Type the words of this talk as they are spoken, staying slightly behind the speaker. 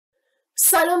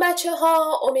سلام بچه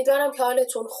ها، امیدوارم که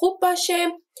حالتون خوب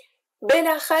باشه.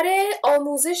 بالاخره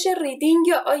آموزش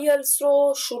ریدینگ آیلتس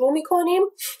رو شروع میکنیم.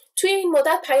 توی این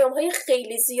مدت پیام های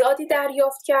خیلی زیادی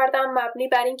دریافت کردم مبنی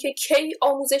بر اینکه کی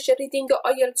آموزش ریدینگ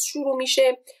آیلتس شروع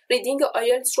میشه، ریدینگ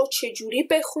آیلتس رو چجوری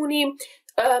بخونیم.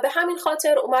 به همین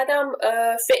خاطر اومدم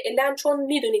فعلا، چون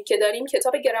میدونید که داریم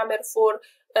کتاب گرامر فور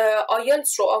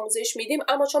آیلتس رو آموزش میدیم،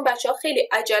 اما چون بچه ها خیلی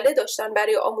عجله داشتن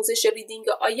برای آموزش ریدینگ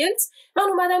آیلتس، من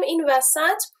اومدم این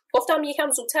وسط گفتم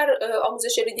یکم زودتر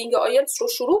آموزش ریدینگ آیلتس رو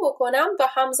شروع بکنم و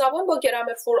همزمان با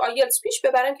گرامر فور آیلتس پیش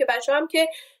ببرم که بچه هم که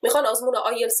میخوان آزمون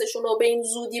آیلتسشون رو به این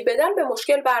زودی بدن به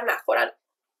مشکل بر نخورن.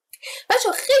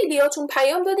 بچه خیلیاتون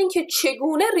پیام دادین که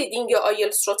چگونه ریدینگ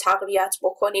آیلتس رو تقویت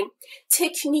بکنیم،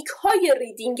 تکنیک های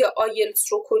ریدینگ آیلتس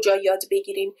رو کجا یاد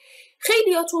بگیریم.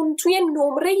 خیلیاتون توی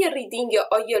نمره ریدینگ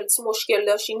آیلتس مشکل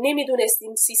داشتین،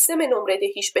 نمیدونستین سیستم نمره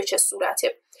دهیش به چه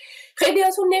صورته.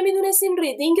 خیلیاتون نمیدونستین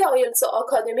ریدینگ آیلتس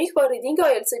آکادمیک با ریدینگ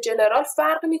آیلتس جنرال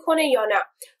فرق میکنه یا نه.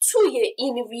 توی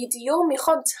این ویدیو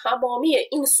میخوام تمامی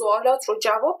این سوالات رو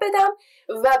جواب بدم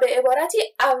و به عبارتی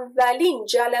اولین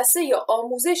جلسه یا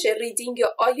آموزش ریدینگ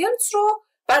آیلتس رو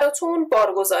براتون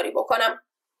بارگذاری بکنم.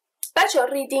 بچه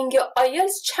ریدینگ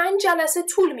آیلتس چند جلسه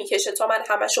طول میکشه تا من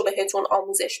همش رو بهتون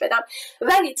آموزش بدم،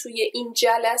 ولی توی این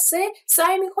جلسه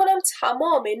سعی میکنم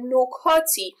تمام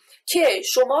نکاتی که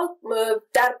شما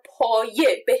در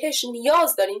پایه بهش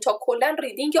نیاز دارین تا کلا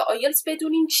ریدینگ آیلتس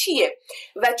بدونین چیه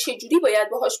و چجوری باید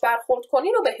باهاش برخورد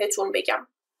کنین رو بهتون بگم.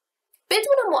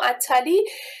 بدون معطلی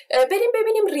بریم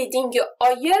ببینیم ریدینگ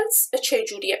آیلتس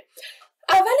چجوریه.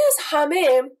 اول از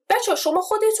همه بچه شما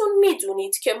خودتون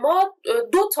میدونید که ما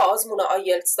 2 تا آزمون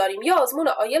آیلتس داریم، یا آزمون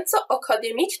آیلتس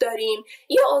آکادمیک داریم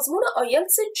یا آزمون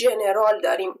آیلتس جنرال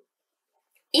داریم.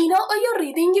 اینا آیا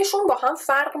ریدینگشون با هم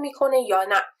فرق میکنه یا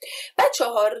نه؟ بچه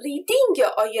ها ریدینگ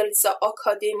آیلتس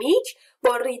آکادمیک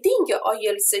با ریدینگ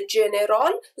آیلتس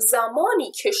جنرال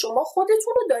زمانی که شما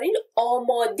خودتون رو دارین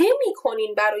آماده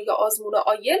میکنین برای آزمون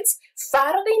آیلتس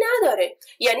فرقی نداره.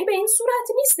 یعنی به این صورت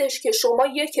نیستش که شما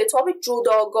یک کتاب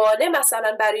جداگانه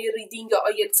مثلا برای ریدینگ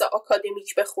آیلتس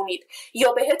آکادمیک بخونید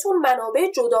یا بهتون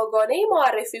منابع جداگانه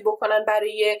معرفی بکنن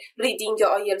برای ریدینگ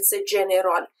آیلتس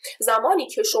جنرال. زمانی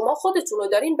که شما خودتون رو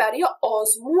دارین برای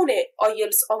آزمون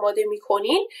آیلتس آماده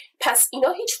میکنین، پس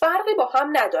اینا هیچ فرقی با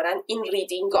هم ندارن این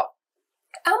ریدینگا.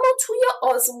 اما توی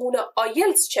آزمون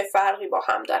آیلتس چه فرقی با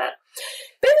هم دارن؟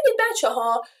 ببینید بچه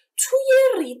ها،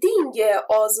 توی ریدینگ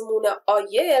آزمون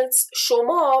آیلتس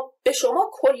به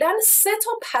شما کلاً 3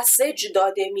 تا پسیج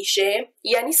داده میشه،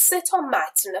 یعنی 3 تا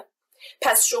متن.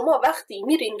 پس شما وقتی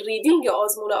میرین ریدینگ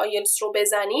آزمون آیلتس رو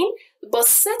بزنین با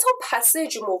 3 تا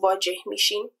پسیج مواجه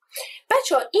میشین.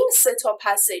 بچه ها این 3 تا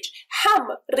پسیج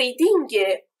هم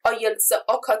ریدینگ آیلتس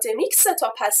آکادمیک 3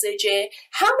 تا پسیجه،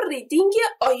 هم ریدینگ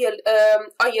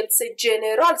آیلتس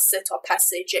جنرال 3 تا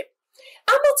پسیجه.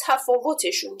 اما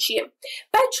تفاوتشون چیه؟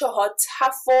 بچه ها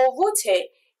تفاوت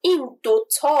این 2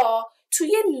 تا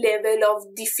توی لیول آف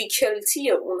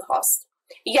دیفیکلتی اون هاست.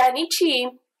 یعنی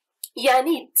چی؟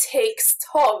 یعنی تکست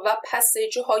ها و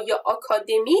پسیج های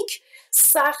آکادمیک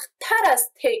سخت‌تر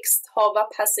از تکست ها و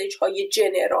پسیج های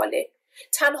جنراله.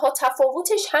 تنها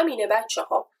تفاوتش همینه بچه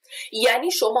ها.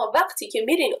 یعنی شما وقتی که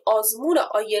میرین آزمون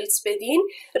آیلتس بدین،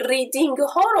 ریدینگ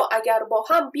ها رو اگر با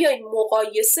هم بیاین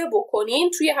مقایسه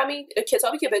بکنین، توی همین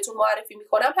کتابی که بهتون معرفی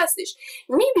میکنم هستش،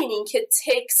 میبینین که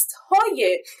تکست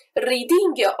های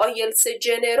ریدینگ آیلتس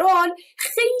جنرال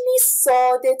خیلی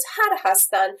ساده تر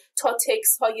هستن تا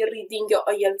تکست های ریدینگ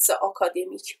آیلتس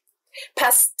آکادمیک.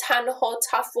 پس تنها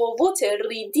تفاوت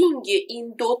ریدینگ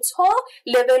این 2 تا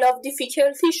لیول آف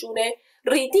دیفیکلتی شونه.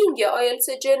 ریدینگ آیلتس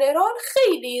جنرال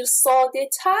خیلی ساده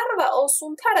تر و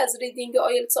آسون تر از ریدینگ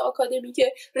آیلتس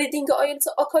آکادمیکه. ریدینگ آیلتس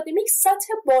آکادمیک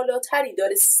سطح بالاتری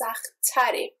داره، سخت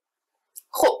تره.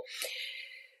 خب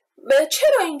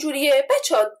چرا اینجوریه؟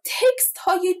 بچه تکست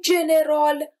های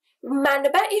جنرال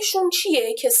منبعشون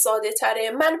چیه که ساده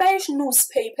تره؟ منبعش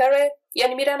نیوزپیپره،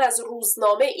 یعنی میرن از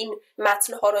روزنامه این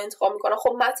متنها رو انتخاب میکنن. خب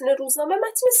متن روزنامه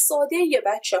متن ساده یه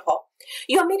بچه ها.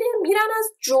 یا میرن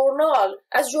از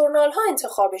جورنال ها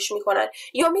انتخابش میکنن،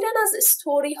 یا میرن از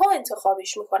استوری ها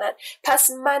انتخابش میکنن. پس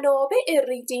منابع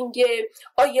ریدینگ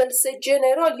آیلتس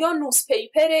جنرال یا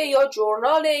نیوزپیپره یا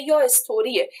جورناله یا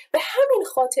استوریه، به همین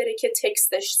خاطره که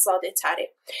تکستش ساده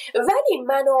تره. ولی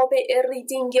منابع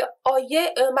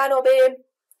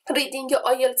ریدینگ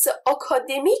آیلتس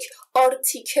آکادمیک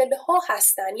آرتیکل ها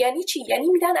هستن. یعنی چی؟ یعنی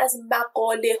میدن از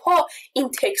مقاله ها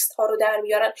این تکست ها رو در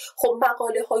میارن. خب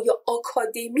مقاله های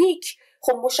آکادمیک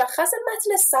خب مشخص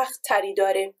متن سخت تری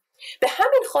داره. به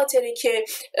همین خاطره که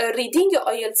ریدینگ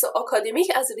آیلتس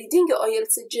آکادمیک از ریدینگ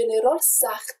آیلتس جنرال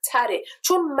سخت تره،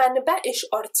 چون منبعش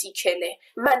آرتیکله،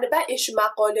 منبعش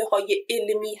مقاله های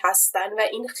علمی هستن و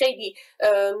این خیلی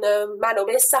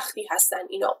منابع سختی هستن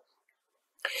اینا.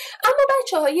 اما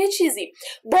بچه ها یه چیزی،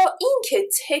 با اینکه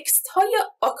تکست های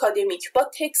آکادمیک با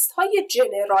تکست های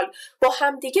جنرال با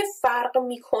همدیگه فرق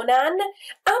میکنن،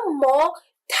 اما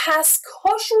تسک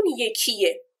هاشون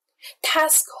یکیه.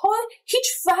 تسک ها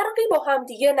هیچ فرقی با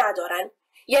همدیگه ندارن.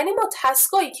 یعنی ما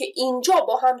تسکایی که اینجا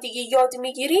با هم دیگه یاد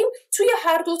میگیریم توی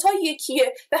هر دوتا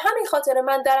یکیه. به همین خاطر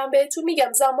من دارم بهتون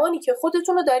میگم زمانی که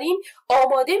خودتون رو دارین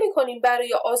آماده میکنین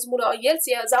برای آزمون آیلتس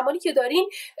یا زمانی که دارین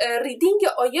ریدینگ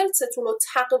آیلتستون رو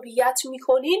تقویت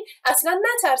میکنین، اصلا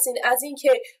نترسین از این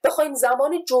که بخواین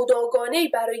زمان جداگانه‌ای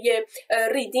برای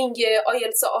ریدینگ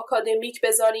آیلتس آکادمیک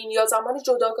بذارین یا زمان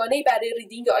جداگانه‌ای برای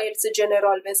ریدینگ آیلتس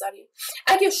جنرال بذارین.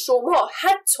 اگه شما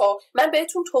حتی من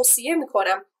بهتون توصیه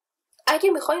میکنم اگه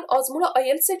میخواین آزمون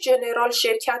آیلتس جنرال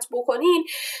شرکت بکنین،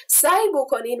 سعی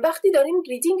بکنین وقتی دارین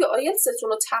ریدینگ آیلتستون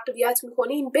رو تقویت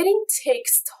میکنین برین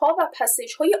تکست ها و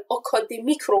پسیج های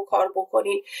آکادمیک رو کار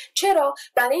بکنین. چرا؟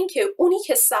 برای اینکه اونی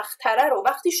که سخت تره رو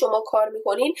وقتی شما کار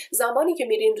میکنین، زمانی که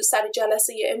میرین رو سر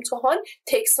جلسه امتحان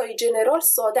تکست های جنرال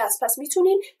ساده است، پس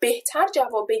میتونین بهتر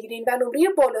جواب بگیرین و نمره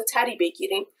بالاتری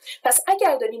بگیرین. پس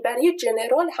اگر دارین برای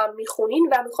جنرال هم میخونین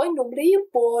و میخواین نمره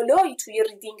بالایی توی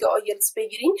ریدینگ آیلتس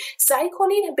بگیرین، سعی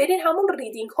کنین برین همون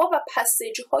ریدینگ ها و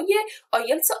پسیج های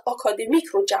آیلتس آکادمیک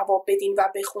رو جواب بدین و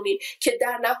بخونین که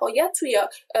در نهایت توی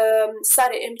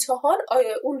سر امتحان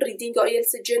اون ریدینگ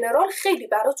آیلتس جنرال خیلی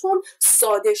براتون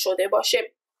ساده شده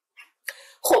باشه.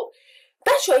 خب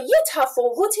بچه ها یه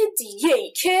تفاوت دیگه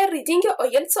ای که ریدینگ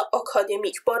آیلتس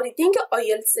آکادمیک با ریدینگ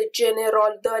آیلتس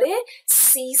جنرال داره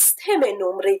سیستم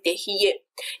نمره دهیه.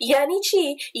 یعنی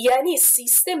چی؟ یعنی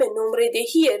سیستم نمره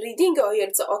دهی ریدینگ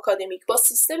آیلتس آکادمیک با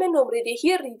سیستم نمره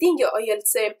دهی ریدینگ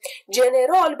آیلتس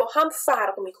جنرال با هم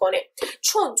فرق میکنه.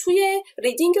 چون توی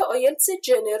ریدینگ آیلتس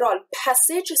جنرال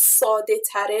پسیج ساده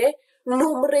تره،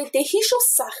 نمره دهیشو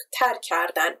سخت تر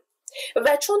کردن،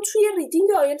 و چون توی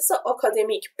ریدینگ آیلتس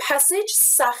آکادمیک پسیج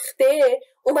سخته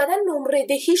اومدن نمره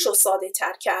دهیشو ساده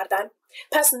تر کردن،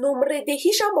 پس نمره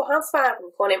دهیش هم با هم فرق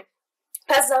میکنه.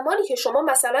 پس زمانی که شما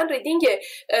مثلا ریدینگ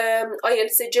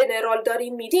آیلتس جنرال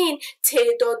دارین میدین،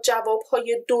 تعداد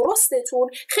جوابهای درستتون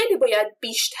خیلی باید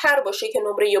بیشتر باشه که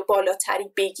نمره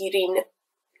بالاتری بگیرین.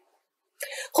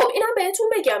 خب اینم بهتون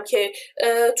بگم که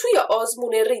توی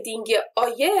آزمون ریدینگ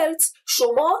آیلتس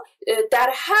شما در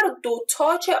هر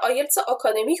دوتا چه آیلتس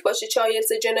آکادمیک باشه چه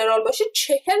آیلتس جنرال باشه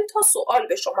 40 تا سوال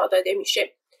به شما داده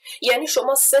میشه. یعنی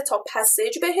شما 3 تا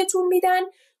پسیج بهتون میدن،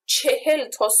 40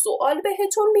 تا سوال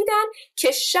بهتون میدن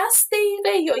که 60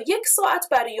 دقیقه یا 1 ساعت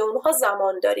برای اونها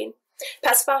زمان دارین.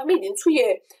 پس فهمیدین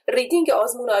توی ریدینگ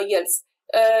آزمون آیلتس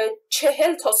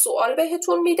 40 تا سوال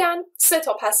بهتون میدن، 3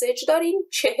 تا پسیج دارین،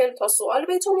 40 تا سوال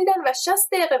بهتون میدن و 60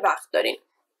 دقیقه وقت دارین.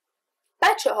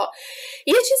 بچه ها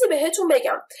یه چیزی بهتون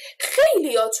بگم،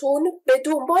 خیلیاتون به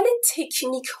دنبال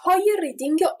تکنیک های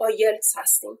ریدینگ آیلتس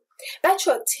هستین.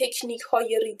 بچه ها تکنیک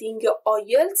های ریدینگ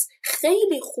آیلتس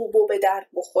خیلی خوب و به درد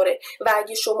بخوره و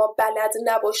اگه شما بلد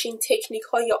نباشین تکنیک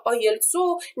های آیلتس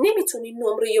رو نمیتونین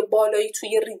نمره بالایی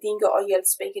توی ریدینگ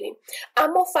آیلتس بگیرین.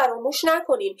 اما فراموش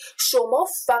نکنین شما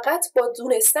فقط با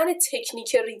دونستن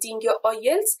تکنیک ریدینگ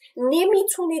آیلتس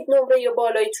نمیتونید نمره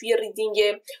بالایی توی ریدینگ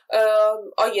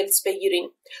آیلتس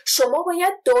بگیرین. شما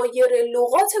باید دایره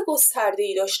لغات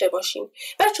گسترده‌ای داشته باشین.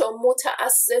 بچه ها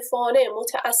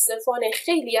متاسفانه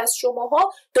خیلی از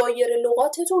شماها دایره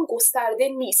لغاتتون گسترده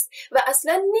نیست و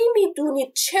اصلا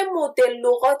نمیدونید چه مدل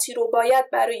لغاتی رو باید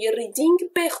برای ریدینگ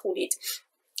بخونید.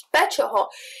 بچه ها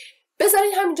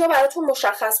بذارید همینجا براتون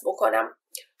مشخص بکنم،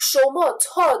 شما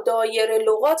تا دایره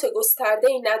لغات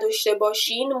گسترده‌ای نداشته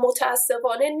باشین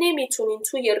متاسفانه نمیتونین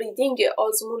توی ریدینگ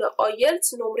آزمون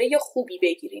آیلتس نمره خوبی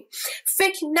بگیرین.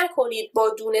 فکر نکنید با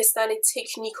دونستن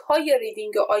تکنیک های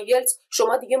ریدینگ آیلتس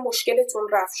شما دیگه مشکلتون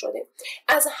رفع شده.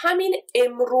 از همین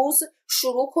امروز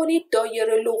شروع کنید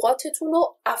دایره لغاتتون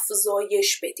رو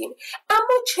افزایش بدین.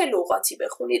 اما چه لغاتی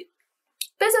بخونید؟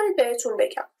 بذارید بهتون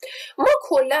بگم، ما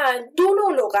کلاً 2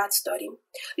 نوع لغت داریم.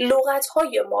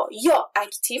 لغت‌های ما یا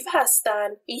اکتیو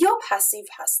هستن یا پسیو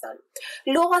هستن.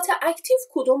 لغات اکتیو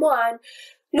کدومان؟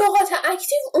 لغات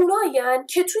اکتیو اونایین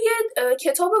که توی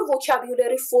کتاب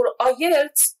وکابیولری فور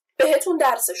آیلتس بهتون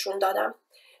درسشون دادم.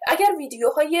 اگر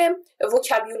ویدیوهای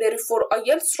وکابیولری فور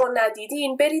آیلتس رو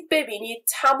ندیدین برید ببینید.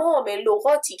 تمام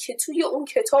لغاتی که توی اون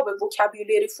کتاب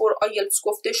وکابیولری فور آیلتس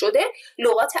گفته شده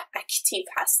لغات اکتیو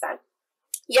هستن.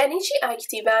 یعنی چی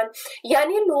اکتیون؟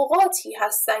 یعنی لغاتی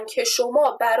هستن که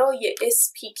شما برای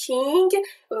اسپیکینگ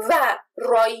و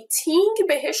رایتینگ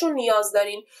بهشون نیاز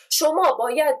دارین. شما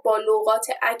باید با لغات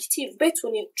اکتیو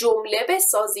بتونید جمله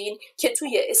بسازین که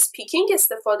توی اسپیکینگ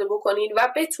استفاده بکنین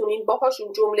و بتونین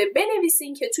باهاشون جمله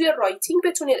بنویسین که توی رایتینگ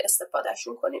بتونین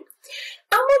استفادهشون کنین.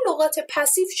 اما لغات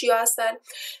پسیو چیا هستن؟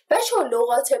 بچه‌ها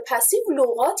لغات پسیو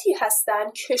لغاتی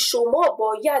هستن که شما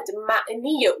باید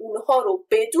معنی اونها رو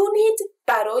بدونید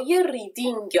برای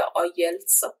ریدینگ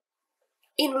آیلتس.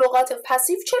 این لغات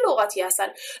پسیو چه لغاتی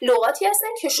هستن؟ لغاتی هستن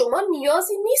که شما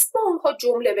نیازی نیست با اونها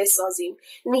جمله بسازین،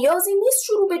 نیازی نیست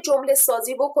شروع به جمله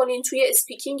سازی بکنین، توی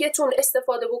اسپیکینگتون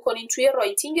استفاده بکنین، توی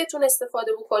رایتینگتون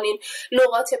استفاده بکنین.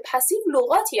 لغات پسیو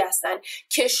لغاتی هستن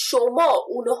که شما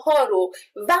اونها رو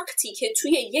وقتی که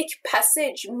توی یک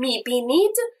پسیج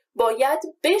میبینید باید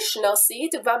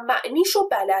بشناسید و معنیشو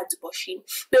بلد باشین.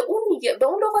 به اون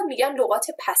لغات میگن لغات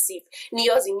پسیو.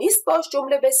 نیازی نیست باش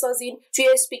جمله بسازین، توی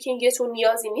اسپیکینگتون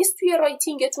نیازی نیست توی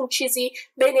رایتینگتون چیزی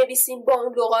بنویسین با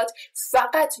اون لغات.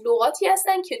 فقط لغاتی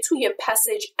هستن که توی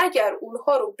پسیج اگر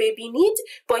اونها رو ببینید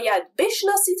باید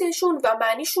بشناسیدشون و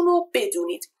معنیشون رو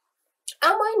بدونید.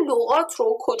 اما این لغات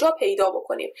رو کجا پیدا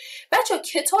بکنیم؟ بچه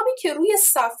کتابی که روی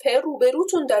صفحه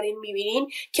روبروتون دارین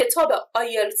میبینین کتاب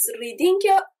IELTS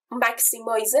Reading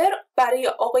مکسیمایزر برای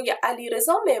آقای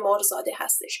علیرضا معمارزاده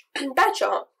هستش. بچه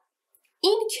ها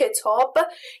این کتاب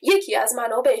یکی از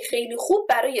منابع خیلی خوب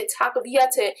برای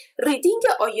تقویت ریدینگ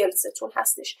آیلتستون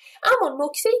هستش. اما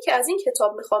نکته‌ای که از این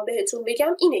کتاب میخوام بهتون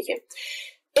بگم اینه که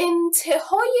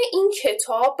انتهای این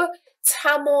کتاب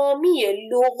تمامی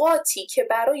لغاتی که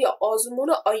برای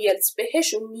آزمون آیلتس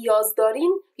بهشون نیاز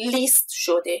دارین لیست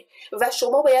شده و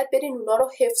شما باید برین اونا رو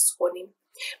حفظ کنین.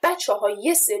 بچه ها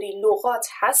یه سری لغات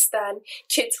هستن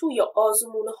که توی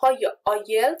آزمونهای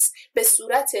آیلتس به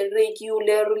صورت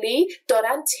رگولرلی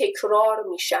دارن تکرار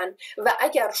میشن و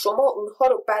اگر شما اونها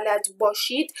رو بلد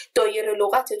باشید دایره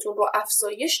لغتتون رو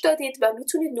افزایش دادید و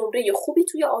میتونید نمره خوبی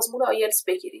توی آزمون آیلتس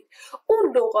بگیرید.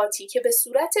 اون لغاتی که به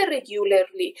صورت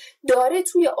رگولرلی داره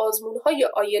توی آزمونهای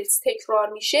آیلتس تکرار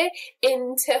میشه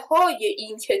انتهای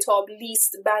این کتاب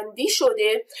لیست بندی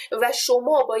شده و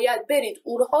شما باید برید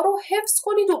اونها رو حفظ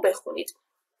کنید و بخونید.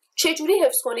 چجوری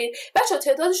حفظ کنید؟ بچه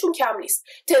تعدادشون کم نیست،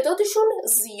 تعدادشون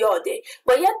زیاده.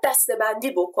 باید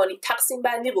دسته‌بندی بکنید، تقسیم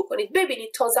بندی بکنید،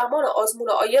 ببینید تا زمان آزمون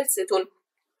آیلتستون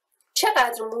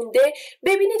چقدر مونده،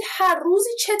 ببینید هر روزی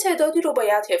چه تعدادی رو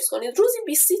باید حفظ کنید. روزی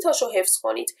 20 تاشو حفظ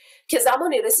کنید که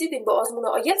زمانی رسیدین به آزمون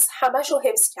آیلتس همشو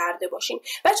حفظ کرده باشین.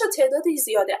 بچه تعدادی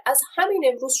زیاده، از همین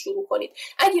امروز شروع کنید.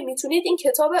 اگه میتونید این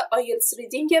کتاب IELTS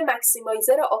Reading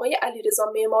مکسیمایزر آقای علیرضا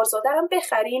معمارزاده رو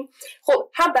بخرین. خب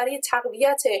هم برای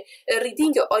تقویت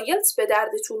ریدینگ آیلتس به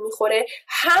دردتون میخوره،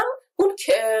 هم اون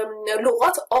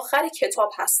لغات آخر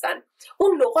کتاب هستن.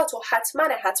 اون لغات رو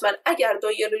حتما اگر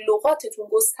دایره لغاتتون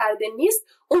گسترده نیست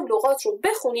اون لغات رو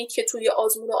بخونید که توی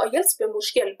آزمون آیلتس به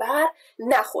مشکل بر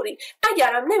نخورین.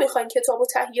 اگرم نمیخواین کتاب رو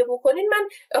تهیه بکنین، من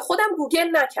خودم گوگل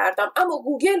نکردم اما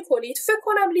گوگل کنید، فکر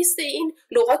کنم لیست این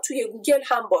لغات توی گوگل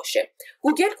هم باشه.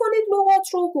 گوگل کنید لغات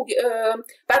رو،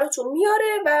 براتون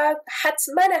میاره و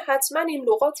حتما این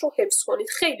لغات رو حفظ کنید.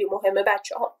 خیلی مهمه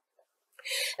بچه ها.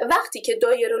 وقتی که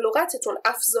دایره لغتتون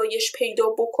افزایش پیدا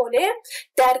بکنه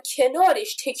در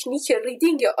کنارش تکنیک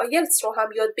ریدینگ آیلتس رو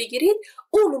هم یاد بگیرید.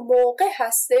 اون موقع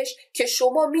هستش که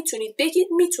شما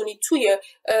میتونید توی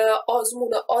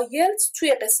آزمون آیلتس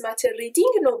توی قسمت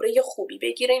ریدینگ نمره خوبی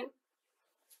بگیرین.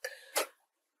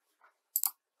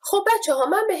 خب بچه ها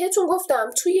من بهتون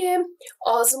گفتم توی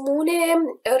آزمون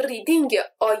ریدینگ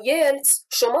آیلتس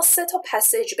شما 3 تا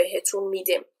پسیج بهتون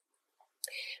میده.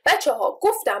 بچه ها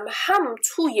گفتم هم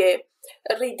توی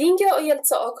ریدینگ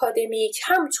آیلتس آکادمیک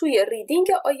هم توی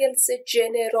ریدینگ آیلتس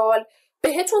جنرال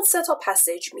بهتون 3 تا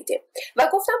پسیج میده و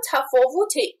گفتم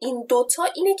تفاوت این دوتا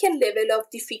اینه که لیول آف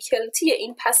دیفیکلتی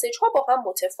این پسیج ها با هم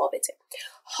متفاوته.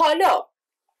 حالا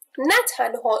نه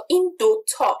تنها این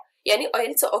دوتا یعنی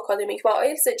آیلتس آکادمیک و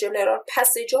آیلتس جنرال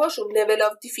پسیج هاشون لیول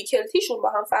آف دیفیکلتیشون با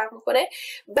هم فرق میکنه،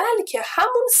 بلکه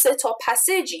همون 3 تا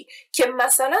پسیجی که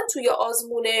مثلا توی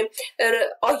آزمون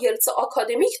آیلتس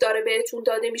آکادمیک داره بهتون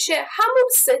داده میشه همون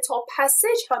 3 تا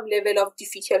پسیج هم لیول آف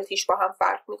دیفیکلتیش با هم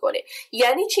فرق میکنه.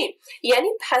 یعنی چی؟ یعنی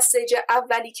پسیج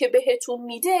اولی که بهتون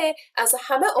میده از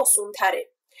همه آسون تره،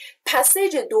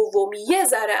 پسیج دومی یه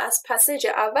ذره از پسیج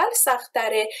اول سخت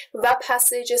تره و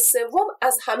پسیج سوم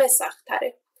از همه سخت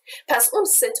تره. پس اون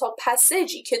 3 تا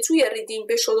پسیجی که توی ریدینگ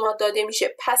به شما داده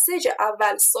میشه، پسیج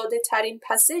اول ساده ترین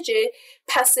پسیجه،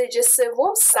 پسیج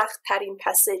سوم سخت ترین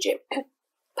پسیجه.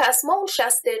 پس ما اون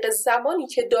 60 دقیقه زمانی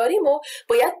که داریم و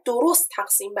باید درست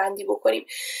تقسیم بندی بکنیم.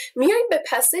 میایم به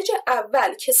پسیج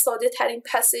اول که ساده ترین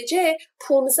پسیجه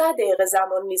 15 دقیقه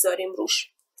زمان میذاریم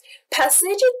روش.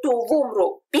 پسیج دوم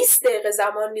رو 20 دقیقه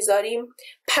زمان میذاریم،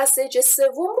 پسیج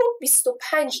سوم رو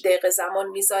 25 دقیقه زمان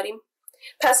میذاریم.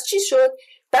 پس چی شد؟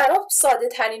 برای ساده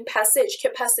ترین پسیج که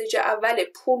پسیج اول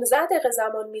 15 دقیقه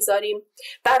زمان میذاریم،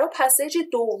 برای پسیج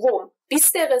دوم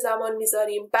 20 دقیقه زمان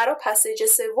میذاریم، برای پسیج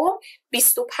سوم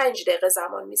 25 دقیقه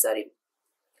زمان میذاریم.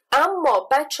 اما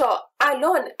بچه‌ها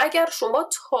الان اگر شما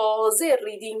تازه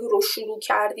ریدینگ رو شروع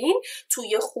کردین،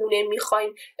 توی خونه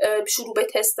میخواین شروع به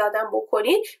تست دادن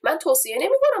بکنین، من توصیه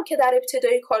نمیکنم که در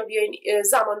ابتدای کار بیاین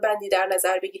زمان بندی در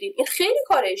نظر بگیرین. این خیلی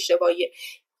کار اشتباهیه.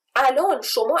 الان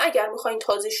شما اگر میخواین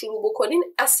تازه شروع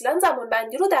بکنین اصلا زمان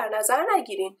بندی رو در نظر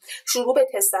نگیرین. شروع به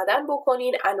تست دادن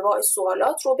بکنین، انواع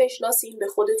سوالات رو بشناسین، به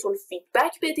خودتون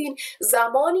فیدبک بدین.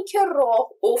 زمانی که راه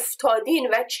افتادین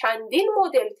و چندین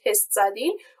مدل تست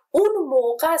زدین، اون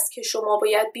موقع است که شما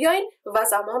باید بیاین و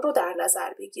زمان رو در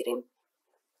نظر بگیرین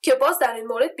که باز در این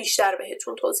مورد بیشتر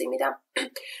بهتون توضیح میدم.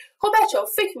 خب بچه‌ها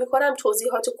فکر میکنم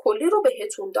توضیحات کلی رو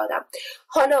بهتون دادم.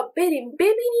 حالا بریم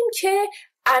ببینیم که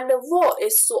انواع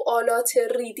سوالات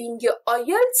ریدینگ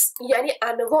آیلتس، یعنی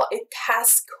انواع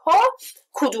تسک ها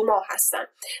کدوم ها هستن.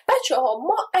 بچه ها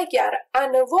ما اگر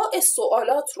انواع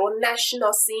سوالات رو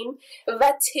نشناسیم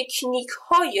و تکنیک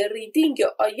های ریدینگ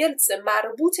آیلتس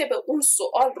مربوط به اون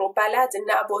سوال رو بلد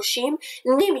نباشیم،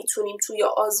 نمیتونیم توی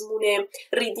آزمون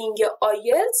ریدینگ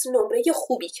آیلتس نمره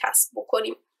خوبی کسب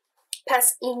بکنیم.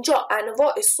 پس اینجا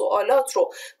انواع سوالات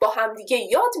رو با همدیگه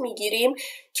یاد میگیریم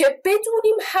که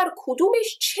بدونیم هر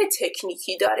کدومش چه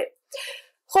تکنیکی داره.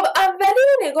 خب اولی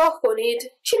رو نگاه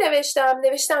کنید. چی نوشتم؟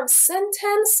 نوشتم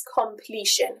sentence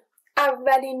completion.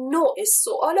 اولین نوع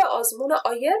سوال آزمون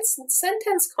آیلتس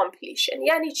sentence completion.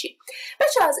 یعنی چی؟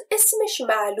 بچه از اسمش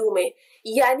معلومه،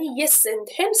 یعنی یه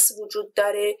سنتنس وجود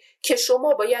داره که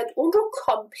شما باید اون رو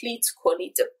کامپلیت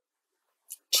کنید.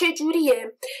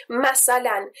 چجوریه؟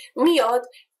 مثلا میاد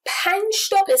 5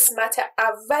 تا قسمت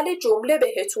اول جمله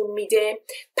بهتون میده،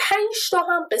 5 تا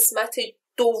هم قسمت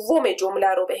دوم جمله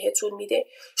رو بهتون میده.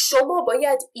 شما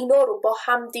باید اینا رو با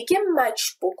همدیگه مچ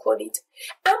بکنید.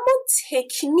 اما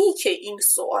تکنیک این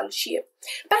سوال چیه؟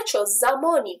 بچه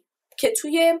زمانی که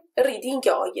توی ریدینگ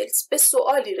آیلتس به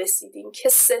سوالی رسیدین که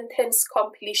سنتنس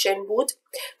کامپلیشن بود،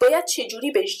 باید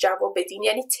چجوری بهش جواب بدین؟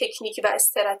 یعنی تکنیک و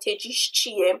استراتژیش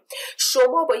چیه؟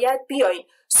 شما باید بیاین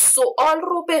سوال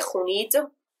رو بخونید.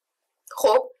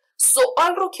 خب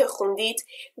سوال رو که خوندید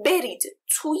برید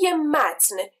توی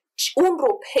متن اون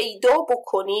رو پیدا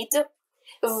بکنید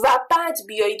و بعد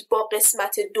بیایید با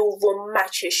قسمت دوم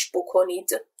مچش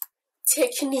بکنید.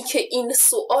 تکنیک این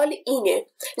سوال اینه،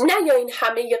 نیاین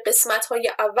همه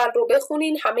قسمت‌های اول رو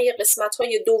بخونین، همه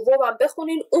قسمت‌های دوم هم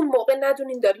بخونین، اون موقع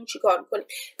ندونین دارین چی کار میکنین.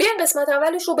 بیاین قسمت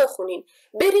اولش رو بخونین،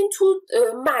 برین تو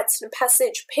متن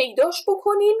پسیج پیداش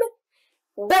بکنین،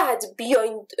 بعد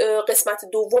بیاین قسمت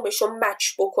دومش رو مچ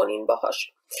بکنین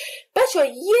باهاش. بچه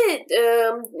یه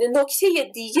نکته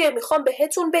دیگه میخوام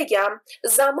بهتون بگم.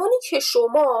 زمانی که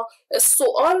شما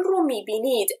سوال رو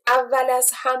میبینید، اول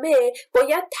از همه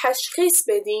باید تشخیص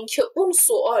بدین که اون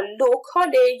سوال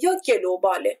لوکاله یا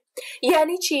گلوباله.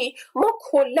 یعنی چی؟ ما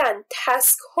کلن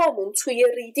تسک هامون توی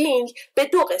ریدینگ به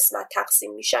 2 قسمت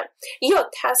تقسیم میشن، یا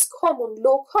تسک هامون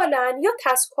لوکالن یا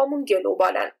تسک هامون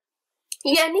گلوبالن.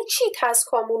 یعنی چی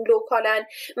تسکامون لوکالن؟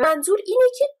 منظور اینه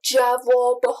که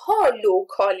جوابها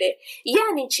لوکاله.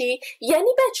 یعنی چی؟ یعنی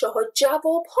بچه ها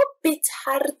جوابها به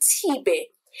ترتیبه،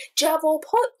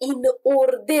 جوابها این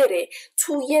اردره.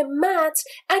 توی متن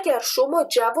اگر شما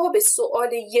جواب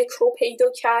سوال 1 رو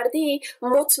پیدا کردی،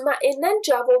 مطمئناً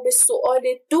جواب سوال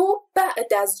 2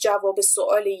 بعد از جواب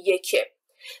سوال 1.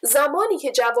 زمانی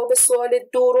که جواب سوال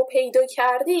 2 رو پیدا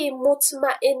کردی،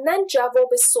 مطمئناً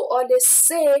جواب سوال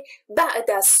 3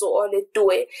 بعد از سوال 2.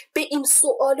 به این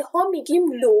سوال ها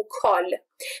میگیم لوکال.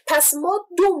 پس ما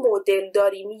 2 مدل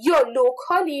داریم، یا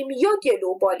لوکالیم یا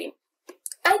گلوبالیم.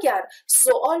 اگر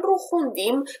سوال رو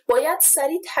خوندیم باید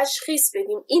سریع تشخیص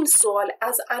بدیم این سوال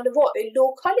از انواع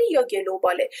لوکال یا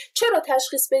گلوباله. چرا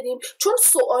تشخیص بدیم؟ چون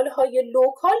سوالهای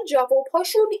لوکال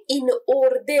جوابهاشون این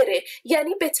اردره،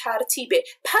 یعنی به ترتیبه،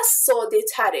 پس ساده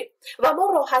تره و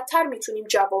ما راحت تر میتونیم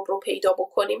جواب رو پیدا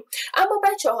بکنیم. اما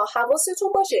بچه ها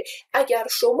حواستون باشه، اگر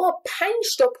شما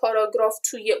 5 تا پاراگراف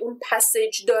توی اون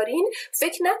پسیج دارین،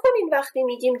 فکر نکنین وقتی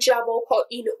میگیم جوابها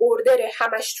این اردره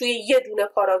همش توی یه دونه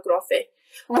پاراگرافه.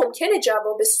 ممکنه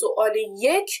جواب سوال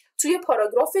 1 توی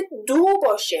پاراگراف 2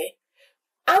 باشه،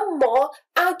 اما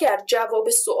اگر جواب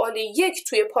سوال 1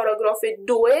 توی پاراگراف 2،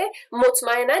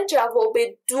 مطمئناً جواب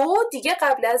 2 دیگه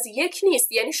قبل از 1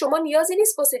 نیست. یعنی شما نیازی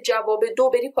نیست واسه جواب 2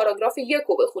 بری پاراگراف 1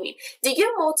 رو بخونی، دیگه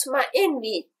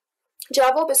مطمئنی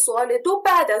جواب سوال 2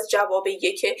 بعد از جواب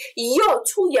 1 یا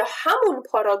توی همون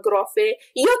پاراگرافه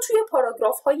یا توی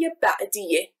پاراگراف های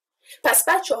بعدیه. پس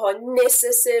بچه ها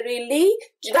necessarily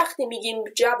وقتی میگیم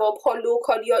جواب ها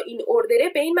لوکال یا این اوردره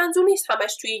به این منظور نیست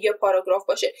همش توی یه پاراگراف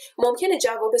باشه. ممکنه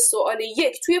جواب سوال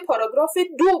 1 توی پاراگراف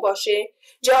 2 باشه،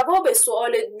 جواب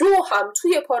سوال 2 هم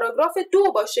توی پاراگراف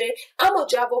 2 باشه، اما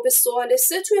جواب سوال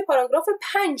 3 توی پاراگراف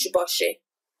 5 باشه.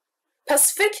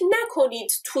 پس فکر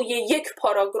نکنید توی یک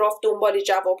پاراگراف دنبال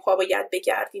جواب ها باید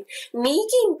بگردیم.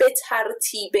 میگیم به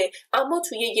ترتیبه اما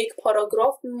توی یک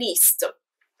پاراگراف نیست.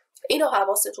 اینو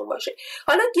حواستون باشه.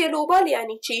 حالا گلوبال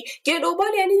یعنی چی؟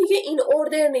 گلوبال یعنی دیگه این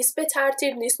اوردر نیست، به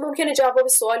ترتیب نیست. ممکنه جواب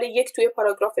سوال 1 توی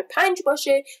پاراگراف 5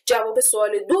 باشه، جواب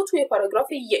سوال 2 توی پاراگراف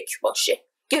 1 باشه.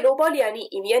 گلوبال یعنی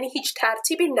این، یعنی هیچ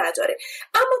ترتیبی نداره.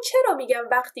 اما چرا میگم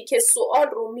وقتی که سوال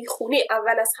رو میخونی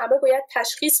اول از همه باید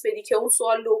تشخیص بدی که اون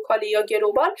سوال لوکال یا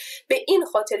گلوبال؟ به این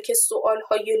خاطر که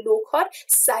سوالهای لوکال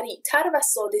سریعتر و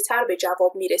ساده‌تر به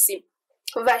جواب میرسیم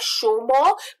و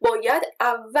شما باید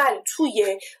اول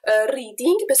توی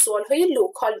ریدینگ به سوالهای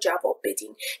لوکال جواب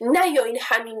بدین، نه یا این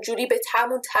همینجوری به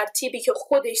همون ترتیبی که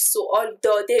خودش سوال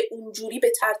داده اونجوری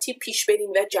به ترتیب پیش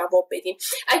برین و جواب بدین.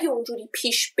 اگه اونجوری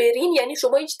پیش برین یعنی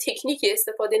شما هیچ تکنیکی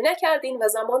استفاده نکردین و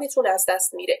زمانتون از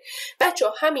دست میره. بچه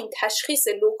همین تشخیص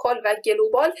لوکال و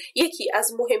گلوبال یکی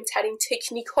از مهمترین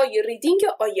تکنیک های ریدینگ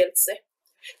آیلتسه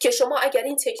که شما اگر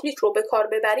این تکنیک رو به کار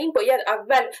ببرین باید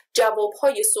اول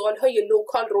جوابهای سوالهای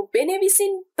لوکال رو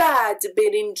بنویسین، بعد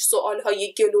برین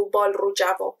سوالهای گلوبال رو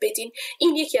جواب بدین.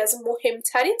 این یکی از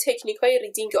مهمترین تکنیک های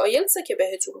ریدینگ آیلتسه که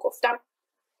بهتون گفتم.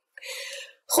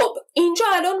 خب اینجا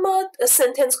الان ما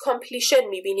سنتنس کامپلیشن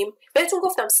میبینیم. بهتون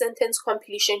گفتم سنتنس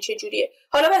کامپلیشن چجوریه.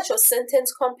 حالا بچه ها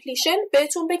سنتنس کامپلیشن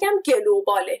بهتون بگم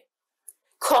گلوباله.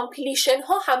 کامپلیشن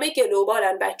ها همه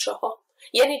گلوبالن بچه ها،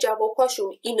 یعنی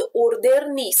جوابهاشون این اوردر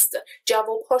نیست،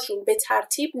 جوابهاشون به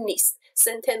ترتیب نیست.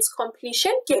 سنتنس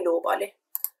کامپلیشن گلوباله.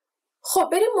 خب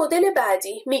بریم مدل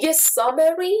بعدی. میگه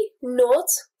summary,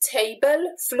 note, table,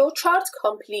 flowchart,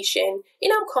 completion.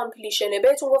 اینم کامپلیشنه.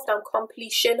 بهتون گفتم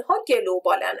کامپلیشن ها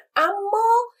گلوبالن اما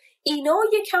اینا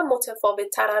یکم متفاوت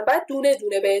ترن. بعد دونه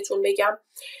دونه بهتون بگم.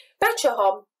 بچه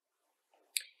ها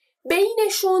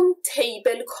بینشون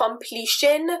تیبل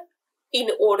کامپلیشن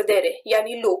این اوردره،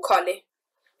 یعنی لوکاله.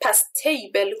 پس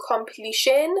تیبل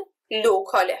کامپلیشن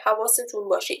لوکاله. حواستون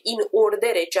باشه این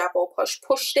اوردر جوابهاش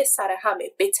پشت سر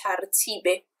همه به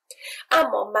ترتیبه.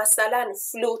 اما مثلا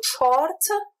فلوچارت،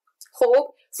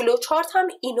 خب فلوچارت هم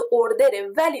این اوردره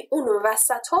ولی اون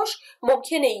وسطاش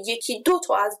ممکنه یکی دو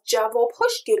تا از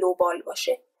جوابهاش گلوبال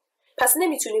باشه. پس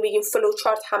نمیتونی بگیم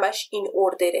فلوچارت همش این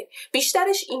اوردره،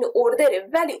 بیشترش این اوردره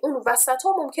ولی اون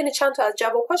وسطا ممکنه چند تا از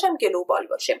جوابهاش هم گلوبال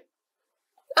باشه.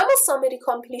 اما سامری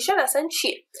کامپلیشن اصلا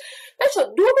چیه؟ بچه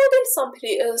دو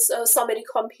مدل سامری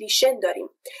کامپلیشن داریم.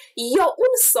 یا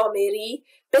اون سامری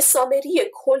به سامری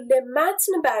کل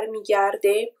متن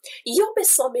برمیگرده یا به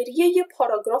سامری یه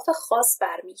پاراگراف خاص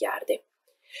برمیگرده.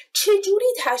 چجوری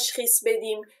تشخیص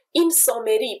بدیم این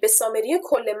سامری به سامری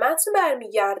کل متن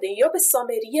برمیگرده یا به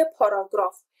سامری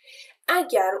پاراگراف؟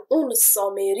 اگر اون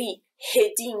سامری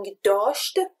هدینگ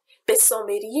داشت به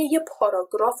سامری یه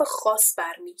پاراگراف خاص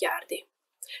برمیگرده.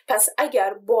 پس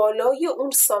اگر بالای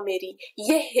اون سامری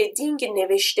یه هدینگ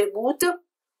نوشته بود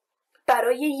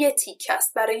برای یه تیک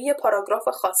است، برای یه پاراگراف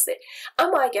خاصه.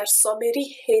 اما اگر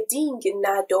سامری هدینگ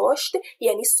نداشت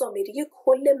یعنی سامری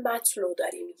کل متن رو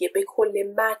داریم، یه به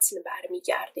کل متن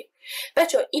برمیگرده.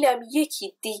 بچه اینم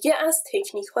یکی دیگه از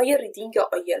تکنیک های ریدینگ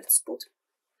آیلتس بود.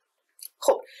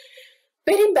 خب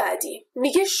بریم بعدی.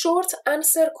 میگه short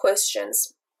answer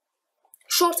questions.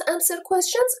 short answer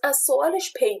questions از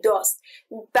سوالش پیداست.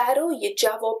 برای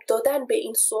جواب دادن به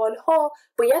این سوالها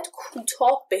باید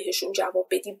کوتاه بهشون جواب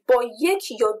بدی. با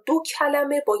یک یا دو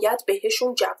کلمه باید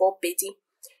بهشون جواب بدی.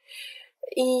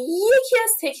 یکی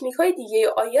از تکنیک های دیگه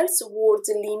آیلتس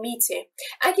ورد لیمیته.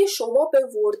 اگه شما به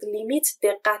ورد لیمیت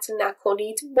دقت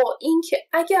نکنید، با اینکه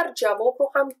اگر جواب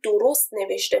رو هم درست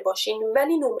نوشته باشین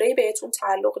ولی نمره بهتون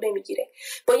تعلق نمیگیره،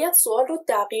 باید سوال رو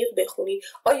دقیق بخونی.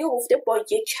 آیا گفته با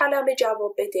یک کلمه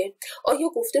جواب بده؟ آیا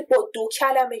گفته با دو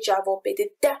کلمه جواب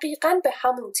بده؟ دقیقاً به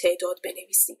همون تعداد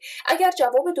بنویسی. اگر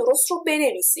جواب درست رو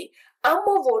بنویسی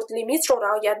اما ورد لیمیت رو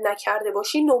رعایت نکرده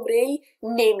باشی نمره‌ای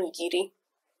نمیگیری.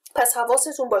 پس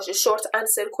حواستون باشه شورت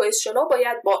انسر کوئسشن ها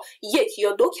باید با یک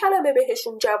یا دو کلمه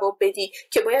بهشون جواب بدی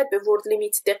که باید به ورد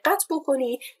لیمیت دقت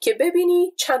بکنی که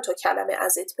ببینی چند تا کلمه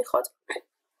ازت میخواد.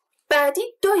 بعدی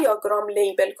دیاگرام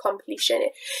لیبل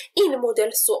کامپلیشنه. این مدل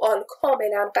سوال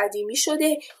کاملا قدیمی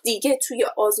شده، دیگه توی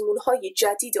آزمون‌های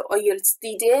جدید آیلتس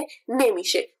دیده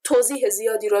نمیشه. توضیح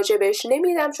زیادی راجبش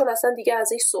نمیدم چون اصلا دیگه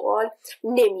از این سوال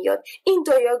نمیاد. این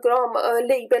دیاگرام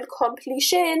لیبل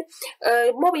کامپلیشن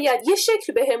ما باید یه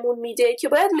شکل بهمون میده که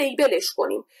باید لیبلش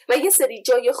کنیم و یه سری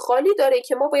جای خالی داره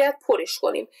که ما باید پرش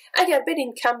کنیم. اگر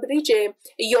برین کمبریج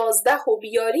 11 رو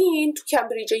بیارین، تو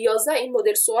کمبریج 11 این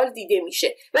مدل سوال دیده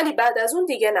میشه، ولی بعد از اون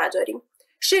دیگه نداریم.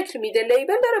 شکل میده،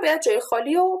 لیبل داره، باید جای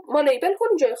خالی رو ما لیبل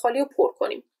کنیم، جای خالی رو پر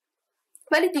کنیم،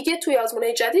 ولی دیگه توی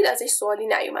آزمون جدید از این سوالی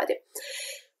نیومده.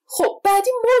 خب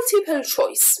بعدی مولتیپل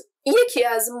چویس. یکی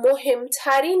از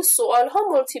مهمترین سوال ها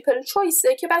مولتیپل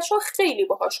چویسه که بچه ها خیلی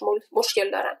باهاش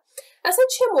مشکل دارن. اصلا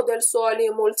چه مدل سوالی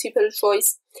مولتیپل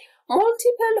چویس؟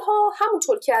 مولتیپل ها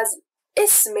همونطور که از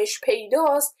اسمش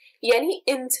پیداست یعنی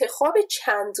انتخاب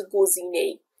چند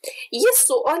گزینه‌ای. یه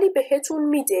سوالی بهتون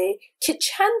میده که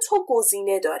چند تا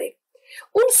گزینه داره.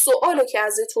 اون سوالو که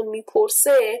ازتون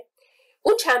میپرسه،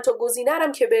 اون چند تا گزینه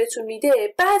هم که بهتون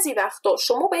میده، بعضی وقتا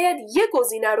شما باید یه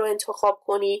گزینه رو انتخاب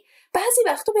کنی، بعضی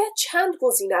وقتا باید چند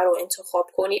گزینه رو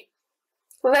انتخاب کنی.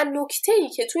 و نکته‌ای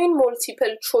که تو این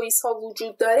مولتیپل چویس ها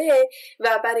وجود داره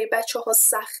و برای بچه ها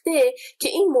سخته که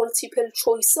این مولتیپل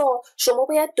چویس ها شما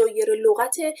باید دایره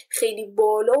لغت خیلی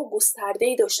بالا و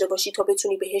گسترده‌ای داشته باشی تا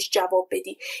بتونی بهش جواب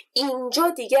بدی. اینجا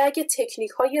دیگه اگه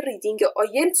تکنیک های ریدینگ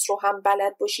آیلتس رو هم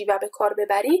بلد باشی و به کار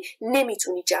ببری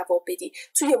نمیتونی جواب بدی.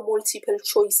 توی مولتیپل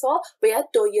چویس ها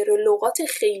باید دایره لغات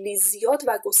خیلی زیاد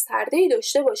و گسترده‌ای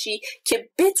داشته باشی که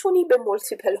بتونی به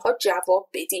مولتیپل ها جواب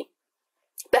بدی.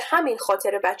 به همین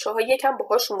خاطر بچه ها یکم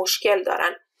باهاش مشکل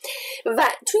دارن و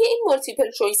توی این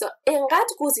مولتیپل چویس ها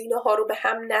انقدر گزینه ها رو به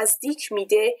هم نزدیک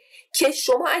میده که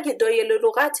شما اگه دایره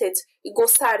لغتت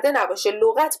گسترده نباشه،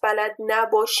 لغت بلد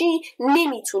نباشی،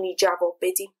 نمیتونی جواب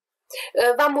بدی.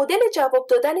 و مدل جواب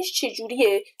دادنش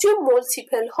چجوریه؟ توی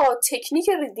مولتیپل ها تکنیک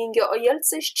ریدینگ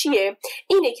آیلتسش چیه؟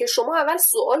 اینه که شما اول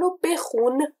سوالو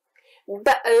بخون،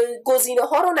 گزینه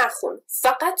ها رو نخون،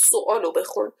 فقط سوال رو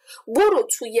بخون، برو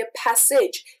توی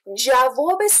پسیج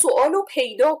جواب سوال رو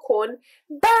پیدا کن،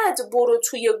 بعد برو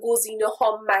توی گزینه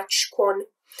ها مچ کن.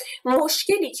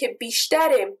 مشکلی که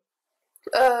بیشتر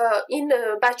این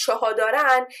بچه ها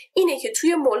دارن اینه که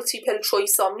توی مولتیپل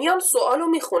چویس ها میان سوال رو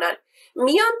میخونن،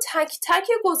 میان تک تک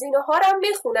گزینه ها رو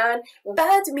میخونن،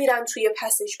 بعد میرن توی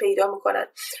پسیج پیدا میکنن.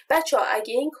 بچه ها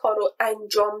اگه این کار رو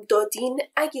انجام دادین،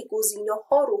 اگه گزینه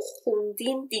ها رو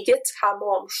خوندین، دیگه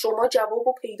تمام، شما جواب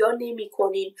رو پیدا نمی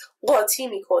کنین، قاطی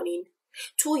میکنین.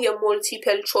 توی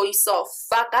مولتیپل چویس ها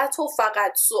فقط و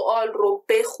فقط سوال رو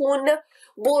بخون،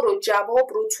 برو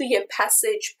جواب رو توی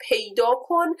پسیج پیدا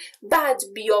کن، بعد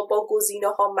بیا با گزینه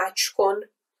ها مچ کن.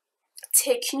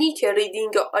 تکنیک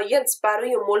ریدینگ آیلتس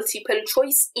برای مولتیپل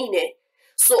چویس اینه: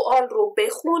 سوال رو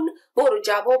بخون، برو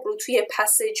جواب رو توی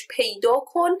پسیج پیدا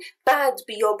کن، بعد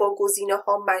بیا با گزینه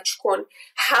ها مچ کن.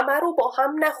 همه رو با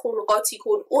هم نخون، قاطی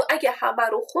کن. او اگه همه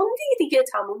رو خوندی دیگه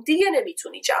تموم، دیگه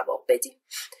نمیتونی جواب بدی.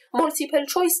 مولتیپل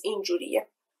چویس اینجوریه.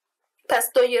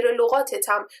 پس دایره لغاتت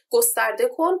هم گسترده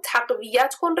کن،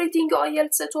 تقویت کن ریدینگ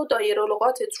آیلتس تو، دایره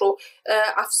لغاتت رو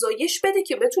افزایش بده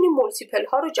که بتونی مولتیپل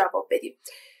ها رو جواب بدی.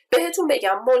 بهتون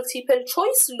بگم مولتیپل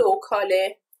چویس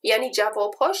لوکاله، یعنی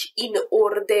جوابهاش این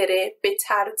اوردره، به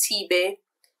ترتیبه.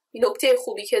 این نکته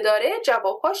خوبی که داره،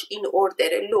 جوابهاش این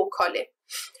اوردره، لوکاله.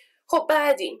 خب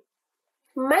بعدی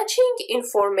matching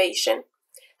information.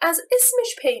 از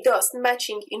اسمش پیداست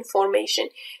matching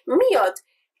information، میاد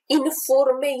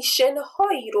اینفورمیشن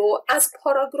هایی رو از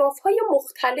پاراگراف های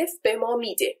مختلف به ما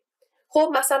میده. خب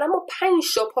مثلا ما 5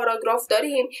 تا پاراگراف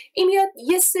داریم، این میاد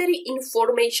یه سری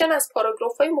اینفورمیشن از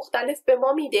پاراگراف های مختلف به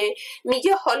ما میده،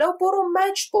 میگه حالا برو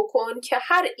مچ بکن که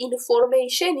هر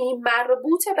اینفورمیشنی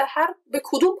مربوط به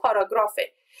کدوم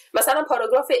پاراگرافه. مثلا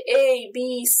پاراگراف A,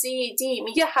 B, C, D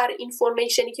میگه هر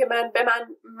اینفورمیشنی که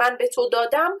من به تو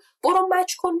دادم برو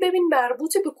مچ کن ببین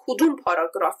مربوط به کدوم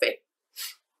پاراگرافه.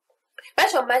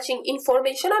 بچه مچینگ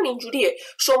اینفورمیشن هم اینجوریه،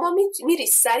 شما میری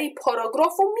سری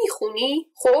پاراگراف رو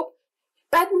میخونی، خب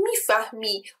بعد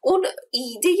میفهمی اون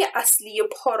ایده اصلی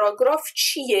پاراگراف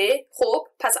چیه. خب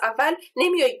پس اول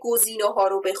نمیای گزینه ها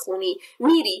رو بخونی،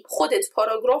 میری خودت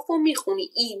پاراگراف رو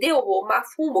میخونی، ایده و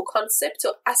مفهوم و کانسپت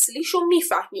اصلیش رو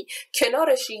میفهمی،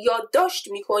 کنارش یادداشت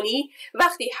میکنی.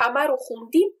 وقتی همه رو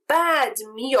خوندی بعد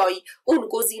میای اون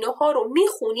گزینه ها رو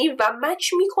میخونی و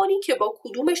مچ میکنی که با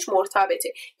کدومش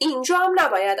مرتبطه. اینجا هم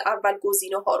نباید اول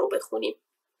گزینه ها رو بخونی.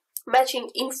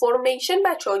 مچینگ اینفورمیشن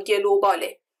بچه ها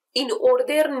گلوباله، این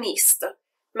اوردر نیست.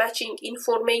 مچینگ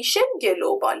اینفورمیشن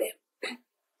گلوباله.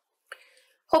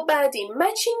 خب بعدی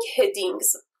مچینگ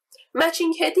هدینگز.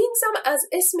 مچینگ هدینگز هم از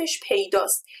اسمش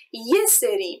پیداست، یه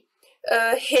سری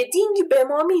هدینگ به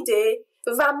ما میده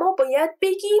و ما باید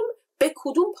بگیم به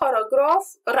کدوم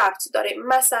پاراگراف ربط داره.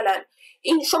 مثلا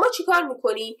این شما چیکار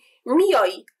میکنی؟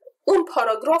 میایی اون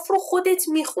پاراگراف رو خودت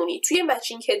میخونی، توی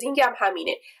مچینگ هدینگ هم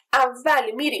همینه،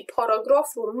 اول میری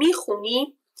پاراگراف رو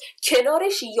میخونی،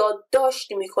 کنارش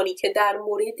یادداشت میکنی که در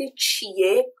مورد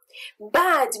چیه،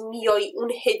 بعد میای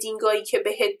اون هدینگایی که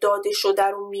بهت داده شده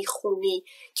رو میخونی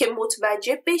که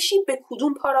متوجه بشی به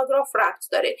کدوم پاراگراف ربط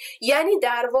داره. یعنی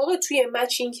در واقع توی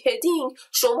مچینگ هدینگ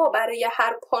شما برای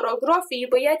هر پاراگرافی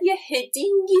باید یه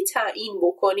هدینگی تعیین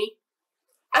بکنی.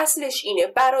 اصلش اینه،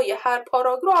 برای هر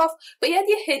پاراگراف باید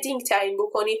یه هدینگ تعیین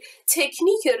بکنی.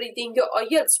 تکنیک ریدینگ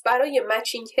آیلتس برای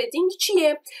مچینگ هدینگ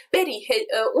چیه؟ بری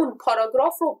اون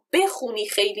پاراگراف رو بخونی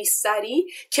خیلی سریع،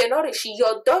 کنارش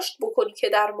یادداشت بکنی که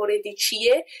در مورد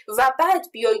چیه و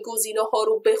بعد بیای گزینه ها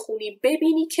رو بخونی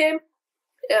ببینی که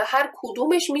هر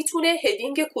کدومش میتونه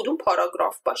هدینگ کدوم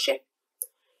پاراگراف باشه.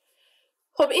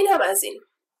 خب این هم از این.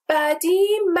 بعدی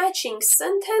matching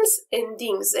sentence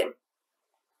endings.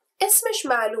 اسمش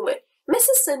معلومه،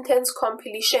 مثل سنتنس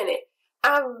کامپلیشنه،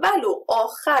 اول و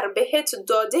آخر بهت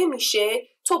داده میشه،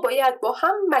 تو باید با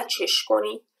هم مچش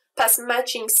کنی. پس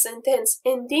matching sentence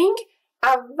ending،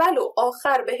 اول و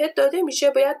آخر بهت داده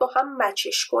میشه، باید با هم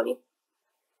مچش کنی.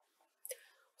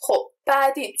 خب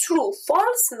بعدی true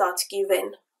false not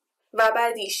given و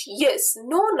بعدیش yes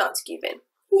no not given.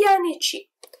 یعنی چی؟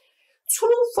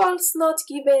 true false not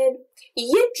given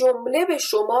یه جمله به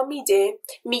شما میده،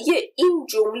 میگه این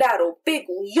جمله رو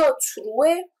بگو یا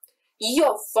تروه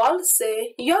یا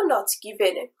فالسه یا not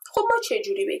given. خب ما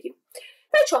چجوری بگیم؟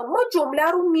 بچه‌ها ما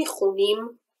جمله رو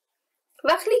میخونیم،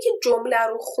 وقتی که جمله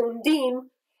رو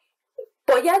خوندیم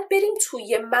باید بریم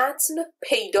توی متن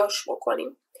پیداش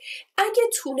بکنیم. اگه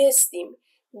تونستیم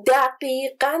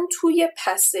دقیقاً توی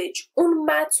پسیج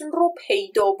اون متن رو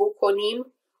پیدا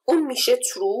بکنیم اون میشه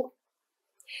true.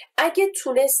 اگه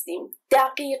تونستیم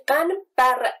دقیقاً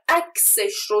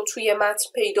برعکسش رو توی متن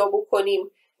پیدا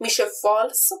بکنیم میشه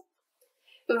false.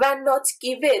 و not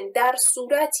given در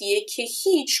صورتیه که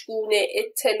هیچ گونه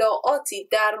اطلاعاتی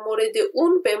در مورد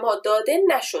اون به ما داده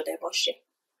نشده باشه.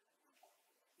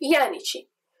 یعنی چی؟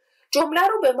 جمله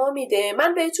رو به ما میده،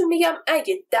 من بهتون میگم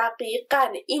اگه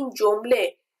دقیقاً این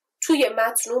جمله توی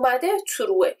متن اومده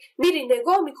تروه، میری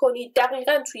نگاه میکنی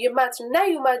دقیقاً توی متن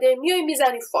نیومده میای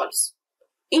میزنی false.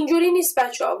 اینجوری نیست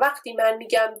بچه‌ها. وقتی من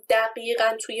میگم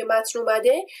دقیقاً توی متن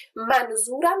اومده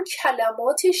منظورم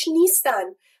کلماتش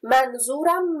نیستن،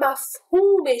 منظورم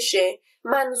مفهومشه،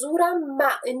 منظورم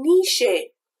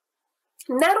معنیشه.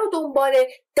 نرو دنبال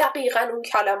دقیقاً اون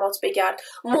کلمات بگرد.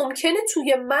 ممکنه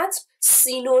توی متن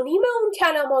سینونیم اون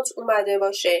کلمات اومده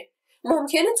باشه،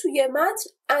 ممکنه توی متن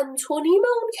انتونیم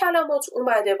اون کلمات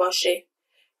اومده باشه،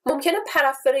 ممکنه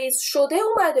پرافریز شده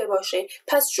اومده باشه.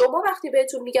 پس شما وقتی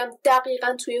بهتون میگم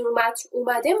دقیقاً توی اون متن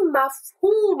اومده،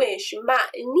 مفهومش،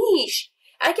 معنیش،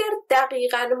 اگر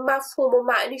دقیقاً مفهوم و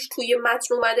معنیش توی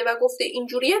متن اومده و گفته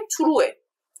اینجوریه تروه.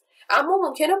 اما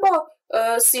ممکنه با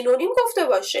سینونیم گفته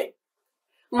باشه،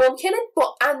 ممکنه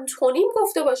با انتونیم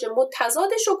گفته باشه،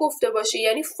 متضادش رو گفته باشه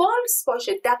یعنی فالس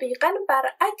باشه، دقیقاً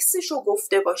برعکسش رو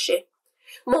گفته باشه.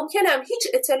 ممکنه هم هیچ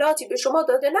اطلاعاتی به شما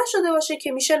داده نشده باشه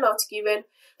که میشه not given.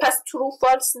 پس true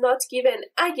false not given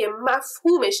اگه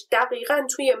مفهومش دقیقاً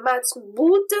توی متن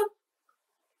بود،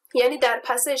 یعنی در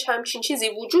پسش همچین چیزی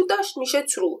وجود داشت، میشه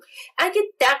true. اگه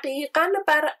دقیقاً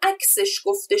برعکسش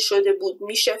گفته شده بود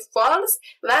میشه false.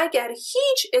 و اگر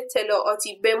هیچ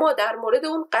اطلاعاتی به ما در مورد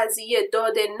اون قضیه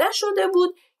داده نشده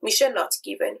بود میشه not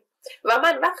given. و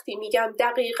من وقتی میگم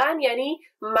دقیقاً یعنی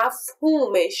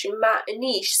مفهومش،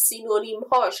 معنیش،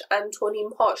 سینونیمهاش،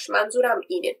 انتونیمهاش، منظورم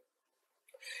اینه.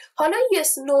 حالا yes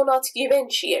no not given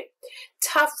چیه؟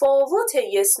 تفاوت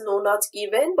yes no not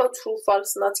given با true false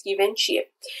not given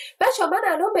چیه؟ بچه من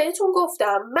الان بهتون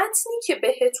گفتم متنی که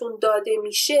بهتون داده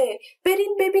میشه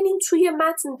برین ببینین توی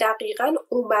متن دقیقاً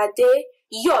اومده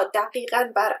یا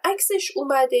دقیقاً برعکسش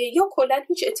اومده یا کلاً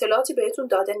هیچ اطلاعاتی بهتون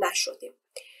داده نشده.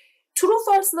 true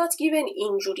false not given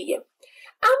اینجوریه.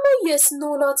 اما yes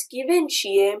no not given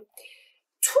چیه؟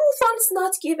 true false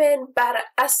not given بر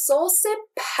اساس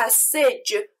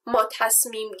پسیج ما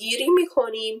تصمیم گیری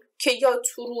میکنیم که یا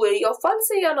تروه یا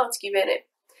فالسه یا not givenه.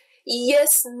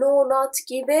 yes no not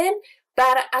given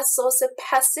بر اساس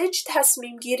پسیج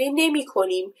تصمیم گیری نمی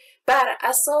کنیم، بر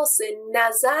اساس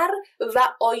نظر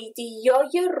و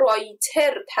آیدیای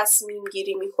رایتر تصمیم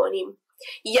گیری می کنیم.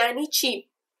 یعنی چی؟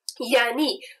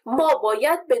 یعنی ما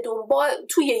باید به دنبال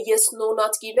توی yes no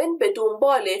not given به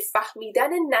دنبال فهمیدن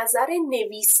نظر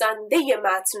نویسنده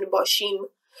متن باشیم،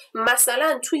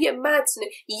 مثلا توی متن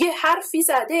یه حرفی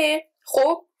زده،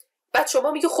 خب بعد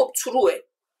شما میگه خب تروه،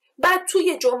 بعد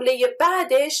توی جمله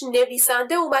بعدش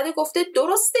نویسنده اومده گفته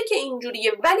درسته که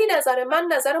اینجوریه ولی نظر من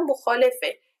نظر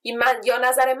مخالفه، یا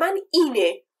نظر من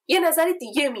اینه، یه نظر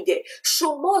دیگه میده.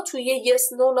 شما توی yes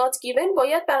no not given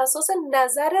باید بر اساس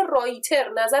نظر رایتر،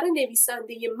 نظر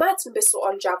نویسنده متن به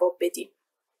سوال جواب بدیم.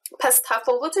 پس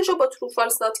تفاوتش رو با true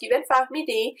false not given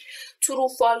فهمیدی؟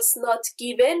 true false not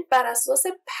given بر اساس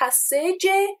پسیج،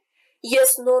 yes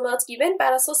no not given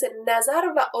بر اساس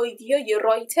نظر و آیدیای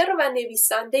رایتر و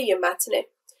نویسنده متنه.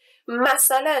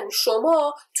 مثلا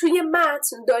شما توی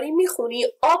متن داری میخونی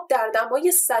آب در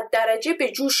دمای 100 درجه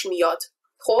به جوش میاد،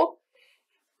 خب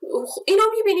اینو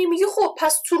میبینی میگی خب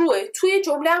پس تروه، توی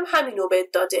جمله هم همینو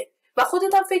بهت داده و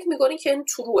خودت هم فکر میکنی که این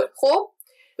تروه، خب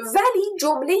ولی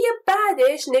جمله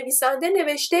بعدش نویسنده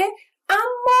نوشته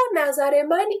اما نظر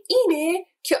من اینه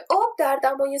که آب در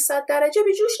دمای 100 درجه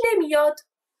به جوش نمیاد.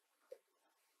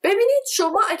 ببینید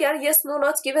شما اگر yes no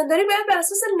not given داری باید بر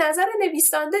اساس نظر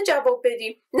نویسنده جواب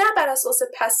بدی، نه بر اساس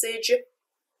پسیج.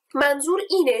 منظور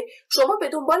اینه شما به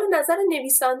دنبال نظر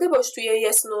نویسنده باش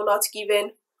توی yes no not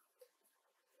given.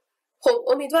 خب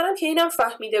امیدوارم که اینم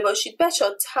فهمیده باشید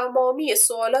بچه‌ها. تمامی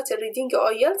سوالات ریدینگ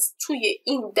آیلتس توی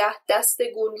این 10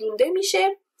 دسته گنجونده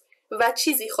میشه و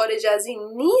چیزی خارج از این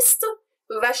نیست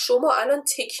و شما الان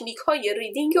تکنیک های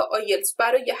ریدینگ آیلتس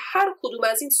برای هر کدوم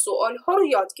از این سوال ها رو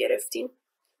یاد گرفتین.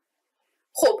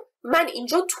 خب من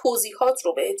اینجا توضیحات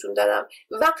رو بهتون دادم.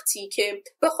 وقتی که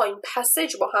بخوایم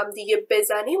پسیج با هم دیگه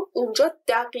بزنیم اونجا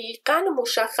دقیقاً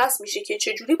مشخص میشه که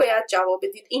چجوری باید جواب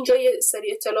بدید. اینجا یه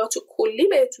سری اطلاعات کلی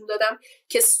بهتون دادم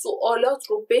که سوالات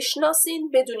رو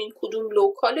بشناسین، بدونین کدوم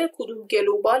لوکاله کدوم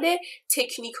گلوباله،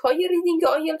 تکنیک های ریدینگ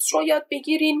آیلتس رو یاد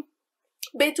بگیرین،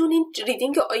 بدونین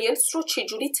ریدینگ آیلتس رو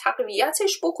چجوری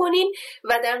تقویتش بکنین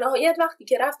و در نهایت وقتی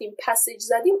که رفتیم پسیج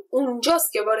زدیم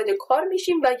اونجاست که وارد کار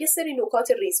میشیم و یه سری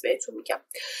نکات ریز بهتون میگم.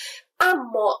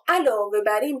 اما علاوه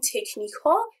بر این تکنیک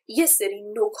ها یه سری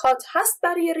نکات هست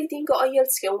برای ریدینگ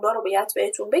آیلتس که اونا رو باید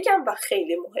بهتون بگم و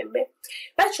خیلی مهمه.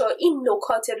 بچه ها این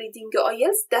نکات ریدینگ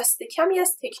آیلتس دست کمی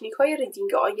از تکنیک های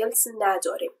ریدینگ آیلتس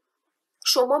نداره.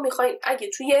 شما میخواین اگه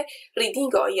توی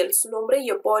ریدینگ آیلتس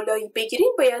نمره بالایی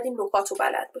بگیرین باید این نکات رو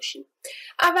بلد باشین.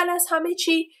 اول از همه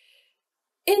چی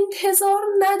انتظار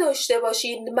نداشته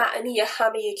باشین معنی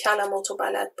همه کلمات رو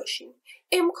بلد باشین.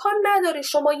 امکان نداره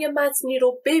شما یه متنی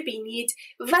رو ببینید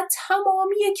و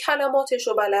تمامی کلماتش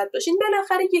رو بلد باشین.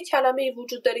 بالاخره یه کلمه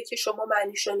وجود داره که شما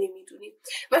معنیش رو نمیدونید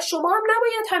و شما هم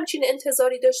نباید همچین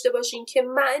انتظاری داشته باشین که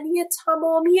معنی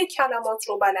تمامی کلمات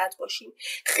رو بلد باشین.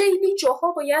 خیلی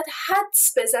جاها باید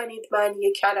حدس بزنید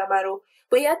معنی کلمه رو،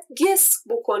 باید گس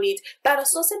بکنید بر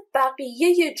اساس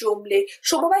بقیه جمله.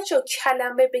 شما بچه‌ها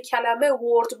کلمه به کلمه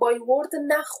ورد بای ورد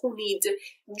نخونید،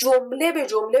 جمله به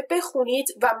جمله بخونید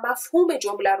و مفهوم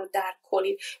جمله رو درک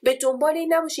کنید. به دنبال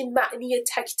این نباشید معنی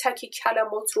تک تک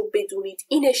کلمات رو بدونید،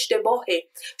 این اشتباهه.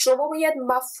 شما باید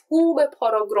مفهوم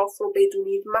پاراگراف رو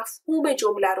بدونید، مفهوم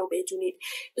جمله رو بدونید.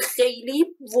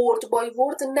 خیلی ورد بای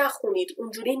ورد نخونید،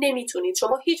 اونجوری نمیتونید.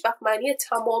 شما هیچ وقت معنی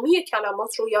تمامی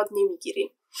کلمات رو یاد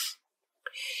نمیگیرید.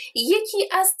 یکی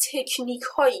از تکنیک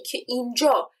هایی که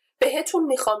اینجا بهتون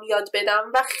میخوام یاد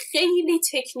بدم و خیلی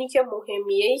تکنیک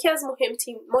مهمیه، یکی از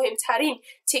مهمترین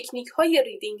تکنیک های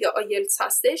ریدینگ آیلتس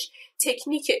هستش،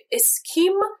 تکنیک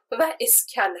اسکیم و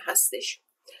اسکن هستش.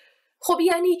 خب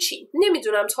یعنی چی؟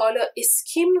 نمیدونم تا حالا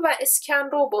اسکیم و اسکن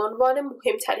رو به عنوان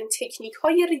مهمترین تکنیک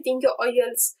های ریدینگ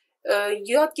آیلتس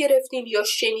یاد گرفتین یا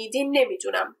شنیدین،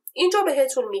 نمیدونم. اینجا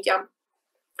بهتون میگم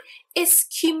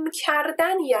اسکیم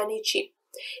کردن یعنی چی؟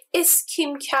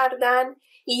 اسکیم کردن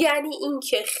یعنی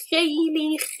اینکه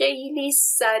خیلی خیلی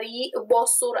سریع با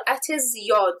سرعت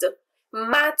زیاد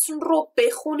متن رو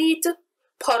بخونید،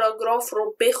 پاراگراف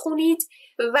رو بخونید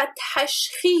و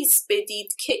تشخیص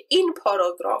بدید که این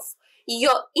پاراگراف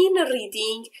یا این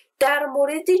ریدینگ در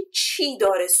مورد چی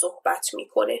داره صحبت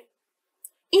میکنه.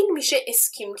 این میشه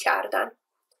اسکیم کردن.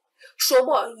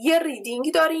 شما یه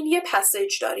ریدینگ دارین، یه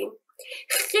پسیج دارین،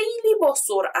 خیلی با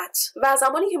سرعت و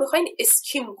زمانی که میخواین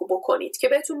اسکیم بکنید که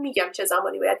بهتون میگم چه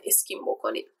زمانی باید اسکیم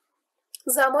بکنید.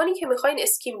 زمانی که میخواین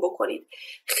اسکیم بکنید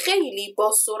خیلی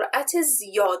با سرعت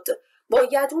زیاد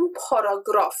باید اون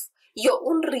پاراگراف یا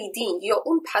اون ریدینگ یا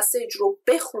اون پسیج رو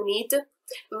بخونید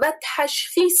و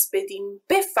تشخیص بدین،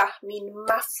 بفهمین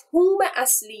مفهوم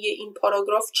اصلی این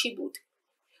پاراگراف چی بود،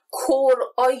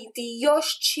 کور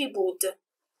آیدیاش چی بود،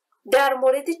 در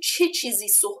مورد چه چیزی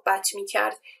صحبت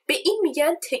میکرد. به این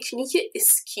میگن تکنیک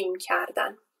اسکیم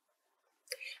کردن.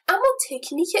 اما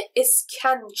تکنیک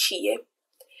اسکن چیه؟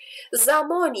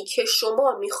 زمانی که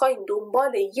شما میخواین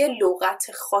دنبال یه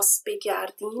لغت خاص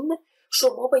بگردین،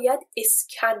 شما باید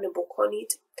اسکن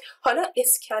بکنید. حالا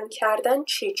اسکن کردن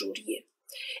چجوریه؟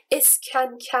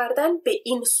 اسکن کردن به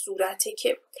این صورته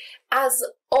که از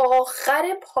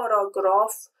آخر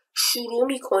پاراگراف شروع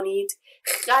می کنید،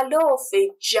 خلاف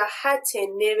جهت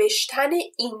نوشتن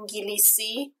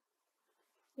انگلیسی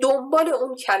دنبال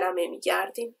اون کلمه می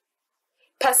گردیم.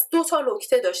 پس 2 تا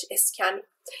نکته داشت اسکن.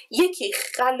 یکی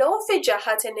خلاف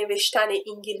جهت نوشتن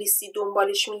انگلیسی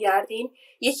دنبالش می گردین،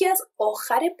 یکی از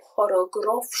آخر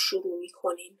پاراگراف شروع می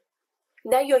کنین.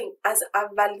 نیایین از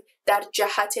اول در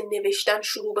جهت نوشتن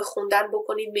شروع به خوندن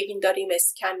بکنید بگین داریم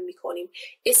اسکن میکنیم.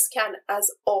 اسکن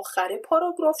از آخر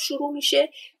پاراگراف شروع میشه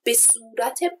به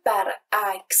صورت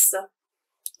برعکس،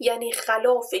 یعنی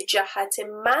خلاف جهت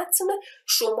متن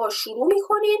شما شروع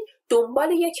میکنید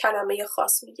دنبال یک کلمه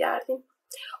خاص میگردین.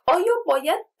 آیا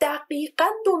باید دقیقاً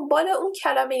دنبال اون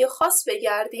کلمه خاص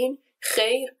بگردین؟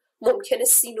 خیر، ممکنه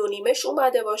سینونیمش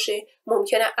اومده باشه،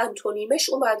 ممکنه انتونیمش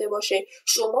اومده باشه.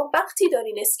 شما وقتی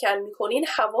دارین اسکن میکنین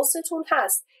حواستون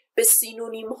هست به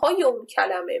سینونیم های اون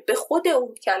کلمه، به خود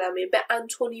اون کلمه، به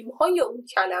انتونیم های اون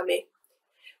کلمه.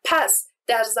 پس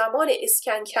در زمان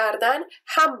اسکن کردن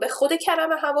هم به خود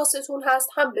کلمه حواستون هست،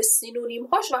 هم به سینونیم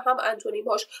هاش و هم انتونیم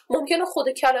هاش. ممکنه خود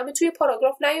کلمه توی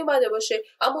پاراگراف نیومده باشه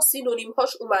اما سینونیم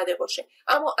هاش اومده باشه،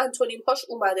 اما انتونیم هاش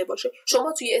اومده باشه.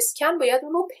 شما توی اسکن باید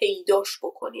اونو پیداش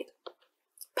بکنید.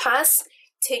 پس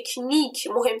تکنیک،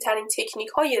 مهمترین تکنیک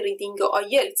های ریدینگ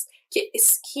آیلتس که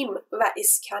اسکیم و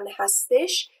اسکن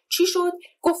هستش چی شد؟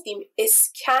 گفتیم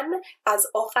اسکن از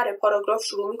آخر پاراگراف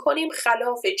شروع میکنیم،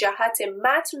 خلاف جهت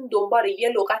متن دنبال یه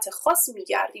لغت خاص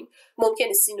میگردیم.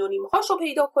 ممکنه سینونیم هاشو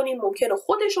پیدا کنیم، ممکنه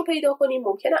خودش رو پیدا کنیم،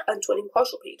 ممکنه انتونیم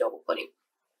هاشو پیدا بکنیم.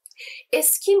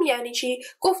 اسکیم یعنی چی؟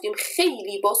 گفتیم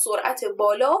خیلی با سرعت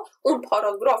بالا اون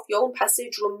پاراگراف یا اون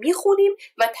پسیج رو میخونیم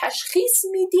و تشخیص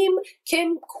میدیم که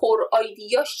کور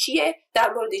آیدیاش چیه،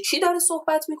 در مورد چی داره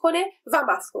صحبت میکنه و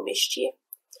مفهومش چیه.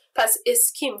 پس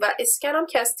اسکیم و اسکن هم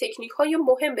که از تکنیک های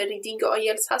مهم ریدینگ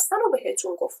آیلتس هستن رو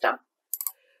بهتون گفتم.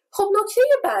 خب نکته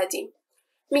بعدی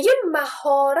میگه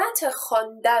مهارت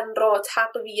خواندن را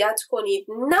تقویت کنید،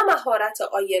 نه مهارت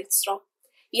آیلتس را.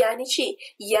 یعنی چی؟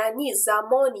 یعنی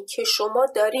زمانی که شما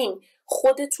دارین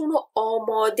خودتون رو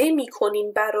آماده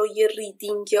میکنین برای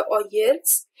ریدینگ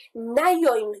آیلتس،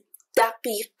 نیاین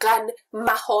دقیقاً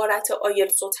مهارت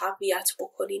آیلتس رو تقویت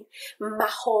بکنین،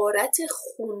 مهارت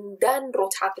خوندن رو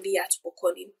تقویت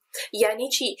بکنین. یعنی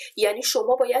چی؟ یعنی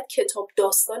شما باید کتاب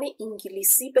داستان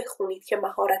انگلیسی بخونید که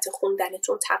مهارت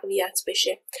خوندنتون تقویت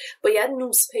بشه، باید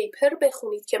نیوزپیپر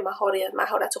بخونید که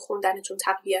مهارت خوندنتون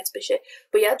تقویت بشه،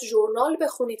 باید ژورنال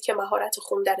بخونید که مهارت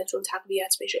خوندنتون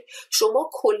تقویت بشه. شما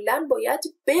کلاً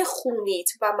باید بخونید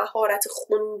و مهارت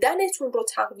خوندنتون رو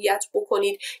تقویت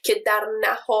بکنید که در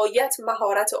نهایت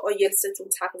مهارت آیلتستون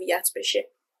تقویت بشه.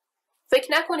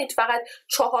 فکر نکنید فقط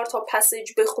 4 تا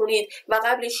پسیج بخونید و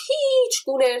قبلش هیچ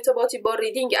گونه ارتباطی با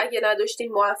ریدینگ اگه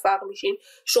نداشتین موفق میشین.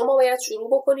 شما باید شروع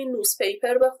بکنین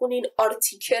نیوزپیپر بخونین،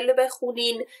 آرتیکل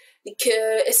بخونین،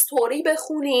 که استوری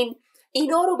بخونین،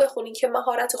 اینا رو بخونین که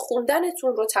مهارت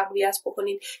خوندنتون رو تقویت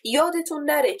بکنین. یادتون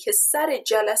نره که سر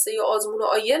جلسه آزمون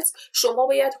آیلتس شما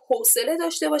باید حوصله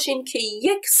داشته باشین که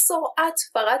 1 ساعت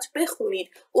فقط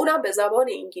بخونید، اونم به زبان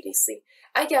انگلیسی.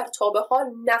 اگر تا به حال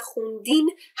نخوندین،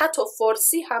 حتی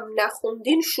فارسی هم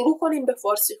نخوندین، شروع کنین به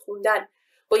فارسی خوندن.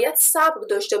 باید صبر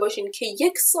داشته باشین که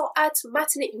 1 ساعت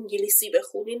متن انگلیسی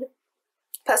بخونین.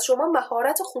 پس شما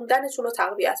مهارت خوندنتون رو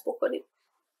تقویت بکنین.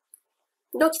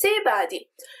 نکته بعدی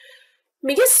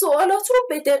میگه سوالات رو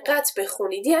به دقت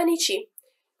بخونید. یعنی چی؟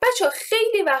 بچه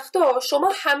خیلی وقتا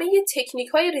شما همه تکنیک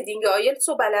های ریدینگ آیلتس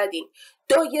رو بلدین،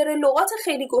 دایره لغات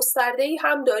خیلی گسترده‌ای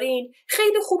هم دارین،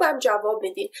 خیلی خوبم جواب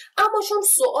میدین، اما چون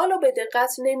سوال رو به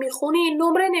دقت نمیخونین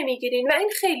نمره نمیگیرین و این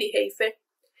خیلی حیفه.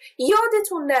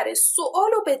 یادتون نره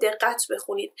سوال رو به دقت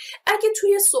بخونید. اگه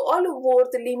توی سوال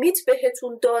ورد لیمیت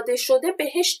بهتون داده شده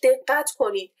بهش دقت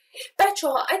کنید. بچه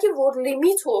ها اگه ورد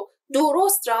لیمیت رو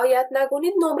درست رعایت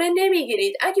نکنید نمره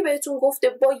نمیگیرید. اگه بهتون گفته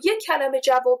با 1 کلمه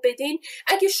جواب بدین،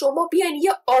 اگه شما بیاین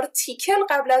یه آرتیکل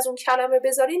قبل از اون کلمه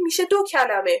بذارین میشه 2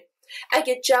 کلمه.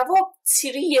 اگه جواب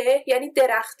تریه یعنی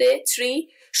درخته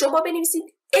تری، شما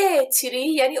بنویسید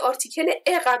تری یعنی آرتیکل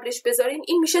قبلش بذارین،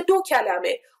 این میشه 2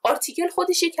 کلمه. آرتیکل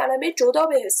خودش 1 کلمه جدا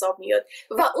به حساب میاد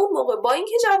و اون موقع با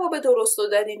اینکه جواب درست رو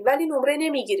دادین ولی نمره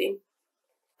نمیگیرین.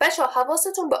 بچه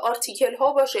حواستون به آرتیکل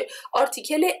ها باشه.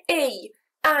 آرتیکل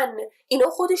ان اینا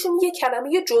خودشون 1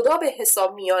 کلمه جدا به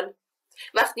حساب میان.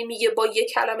 وقتی میگه با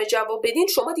 1 کلمه جواب بدین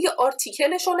شما دیگه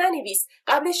آرتیکلش رو ننویس،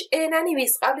 قبلش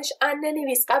ننویس، قبلش ان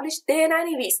ننویس، قبلش د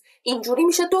ننویس، اینجوری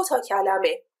میشه 2 تا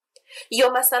کلمه. یا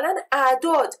مثلا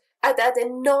اعداد، عدد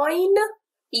 9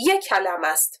 1 کلمه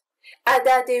است.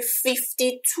 عدد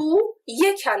 52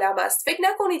 یک کلمه است. فکر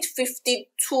نکنید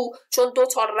 52 چون 2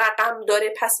 تا رقم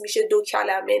داره پس میشه 2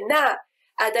 کلمه. نه،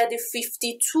 عدد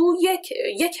 52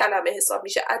 یک کلمه حساب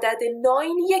میشه. عدد 9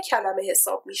 یک کلمه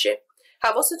حساب میشه.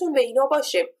 حواستون به اینا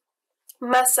باشه.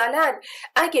 مثلا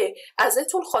اگه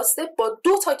ازتون خواسته با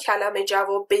 2 تا کلمه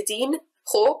جواب بدین،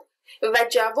 خب، و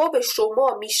جواب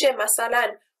شما میشه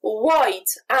مثلا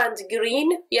white and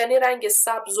green، یعنی رنگ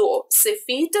سبز و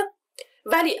سفید،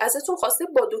 ولی ازتون خواسته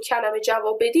با 2 کلمه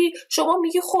جواب بدی، شما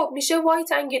میگی خب میشه white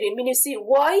and green، مینویسی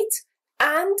white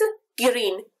and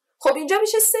green. خب اینجا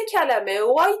میشه 3 کلمه،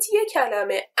 white 1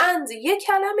 کلمه، and 1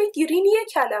 کلمه، green 1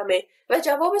 کلمه و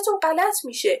جوابتون غلط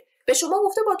میشه. به شما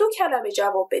گفته با 2 کلمه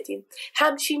جواب بدین.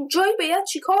 همچین جایی باید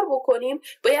چیکار بکنیم؟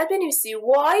 باید بنویسی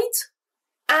white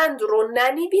and رو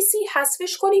ننویسی،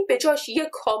 حذفش کنی، به جاش 1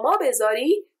 کاما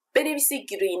بذاری، بنویسی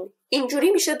green.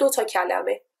 اینجوری میشه 2 تا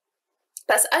کلمه.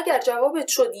 پس اگر جوابت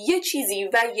شد یه چیزی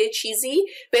و یه چیزی،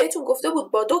 بهتون گفته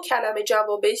بود با 2 کلمه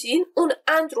جواب بدین، اون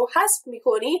and رو حذف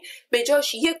میکنی، به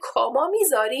جاش 1 کاما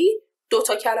میذاری، 2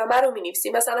 تا کلمه رو مینویسی.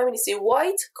 مثلا مینویسی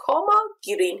white کاما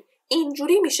green.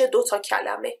 اینجوری میشه 2 تا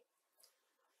کلمه.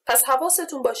 پس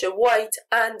حواستون باشه white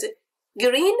and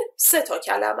green 3 تا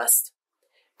کلمه است.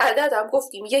 عددم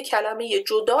گفتیم 1 کلمه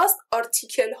جداست.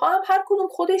 آرتیکل ها هم هر کدوم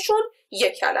خودشون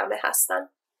 1 کلمه هستن.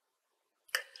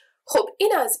 خب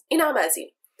اینم از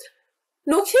این.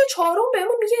 نکته 4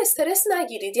 بهمون میگه استرس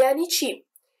نگیرید. یعنی چی؟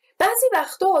 بعضی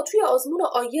وقتا توی آزمون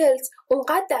آیلتس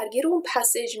اونقدر درگیر اون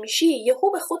پسیج میشی،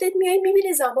 یهو به خودت میای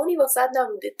میبینی زمانی واسط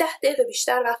نمونده، 10 دقیقه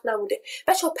بیشتر وقت نمونده.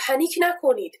 بچه‌ها پنیک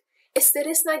نکنید،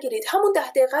 استرس نگیرید، همون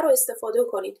 10 دقیقه رو استفاده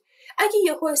کنید. اگه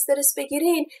یهو استرس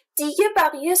بگیرین دیگه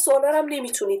بقیه سوالا رو هم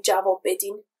نمیتونید جواب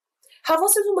بدین.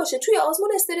 حواستون باشه توی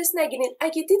آزمون استرس نگیرین.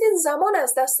 اگه دیدین زمان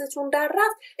از دستتون در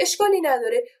رفت، اشکالی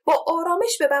نداره، با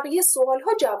آرامش به بقیه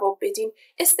سوالها جواب بدین.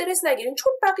 استرس نگیرین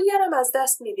چون بقیه هم از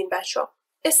دست میدین. بچه‌ها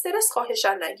استرس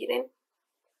خواهشاً نگیرین.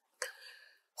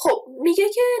 خب میگه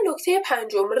که نکته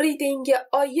 5 ریدینگ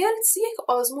آیلتس یک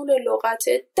آزمون لغت.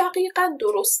 دقیقاً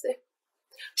درسته.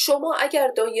 شما اگر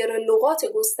دایره لغات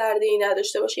گسترده‌ای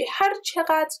نداشته باشی، هر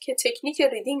چقدر که تکنیک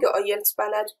ریدینگ آیلتس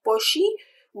بلد باشی،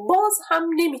 باز هم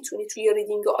نمیتونی توی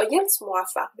ریدینگ آیلتس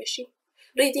موفق بشی.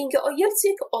 ریدینگ آیلتس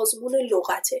یک آزمون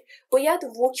لغته. باید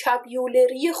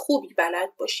وکابیولری خوبی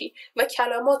بلد باشی و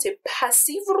کلمات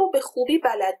پسیو رو به خوبی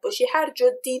بلد باشی. هر جا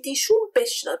دیدیشون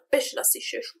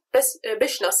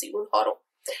بشناسی اونها رو.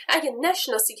 اگه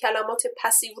نشناسی کلمات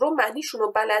پسیو رو، معنیشون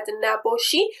رو بلد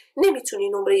نباشی، نمیتونی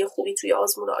نمره خوبی توی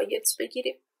آزمون آیلتس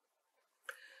بگیری.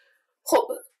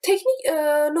 خب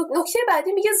نکته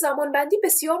بعدی میگه زمانبندی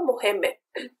بسیار مهمه.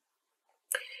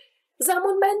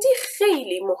 زمانبندی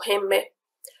خیلی مهمه.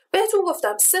 بهتون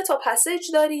گفتم 3 تا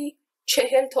پسیج داری،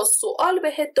 40 تا سوال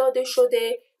بهت داده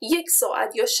شده، 1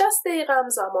 ساعت یا 60 دقیقه هم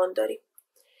زمان داری.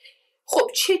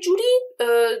 خب چجوری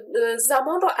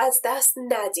زمان رو از دست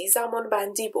ندی، زمان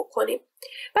بندی بکنیم؟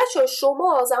 بچه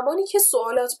شما زمانی که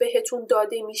سوالات بهتون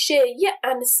داده میشه، یه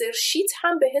انسر شیت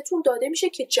هم بهتون داده میشه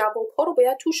که جوابها رو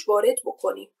باید توش وارد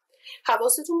بکنی.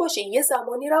 حواستون باشه یه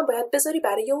زمانی رو هم باید بذاری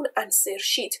برای اون انسر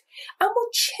شیت. اما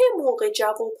چه موقع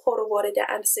جوابها رو وارد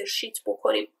انسر شیت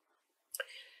بکنیم؟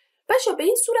 بچه به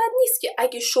این صورت نیست که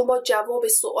اگه شما جواب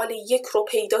سوال 1 رو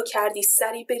پیدا کردی،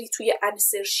 سریع بری توی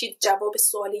انسر شیت جواب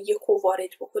سوال 1 رو وارد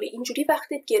بکنی. اینجوری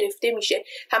وقتت گرفته میشه.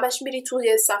 همش میری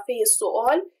توی صفحه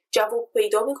سوال، جواب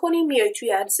پیدا میکنی، میای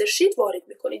توی انسر شیت وارد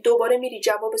میکنی. دوباره میری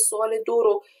جواب سوال 2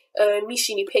 رو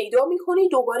میشینی پیدا میکنی،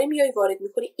 دوباره میای وارد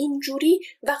میکنی. اینجوری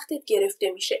وقتت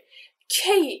گرفته میشه.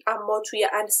 کی اما توی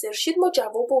انسر شیت ما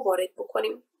جواب رو وارد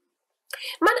بکنیم؟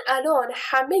 من الان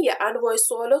همه انواع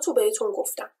سوالات رو بهتون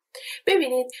گفتم.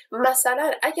 ببینید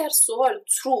مثلا اگر سوال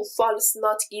true false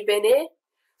not givenه،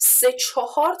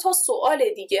 3-4 تا سوال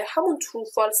دیگه همون true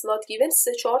false not given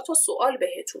 3-4 تا سوال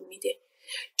بهتون میده.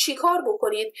 چیکار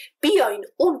بکنید؟ بیاین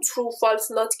اون true false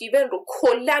not given رو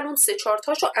کلن اون 3-4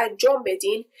 تاشو انجام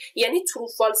بدین. یعنی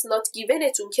true false not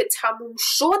givenتون که تموم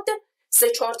شد،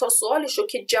 3-4 تا سوالشو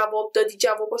که جواب دادی،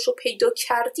 جواباشو پیدا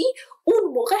کردی، اون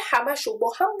موقع همشو با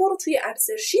هم برو توی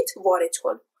انسر شیت وارد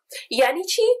کن. یعنی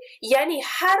چی؟ یعنی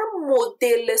هر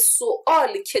مدل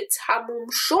سوال که تموم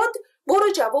شد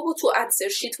برو جوابو تو انسر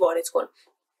شیت وارد کن.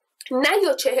 نه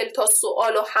یا 40 تا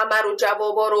سوال و همه رو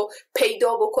جوابا رو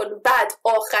پیدا بکن، بعد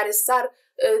آخر سر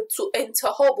تو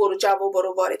انتها برو جوابا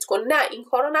رو وارد کن. نه، این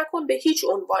کارو نکن به هیچ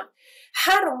عنوان.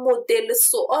 هر مدل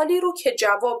سوالی رو که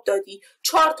جواب دادی،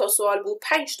 4 تا سوال بود،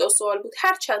 5 تا سوال بود،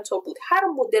 هر چند تا بود، هر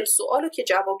مدل سوال رو که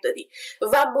جواب دادی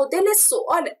و مدل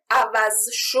سوال عوض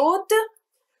شد،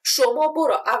 شما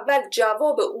برو اول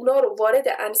جواب اونا رو وارد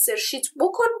انسر شیت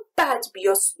بکن، بعد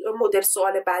بیا مدل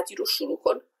سوال بعدی رو شروع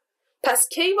کن. پس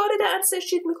کی وارد انسر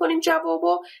شیت میکنیم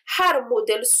جوابو؟ هر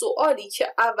مدل سوالی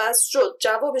که عوض شد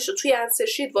جوابش رو توی انسر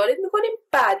شیت وارد میکنیم،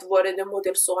 بعد وارد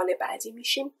مدل سوال بعدی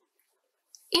میشیم.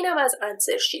 اینم از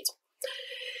انسر شیت.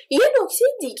 یه نکته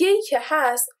دیگه ای که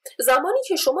هست، زمانی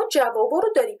که شما جوابا رو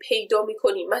داری پیدا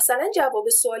میکنی، مثلا جواب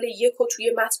سوال 1 رو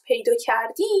توی متن پیدا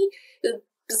کردی،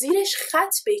 زیرش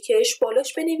خط بکش،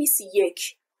 بالاش بنویسی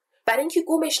 1، برای اینکه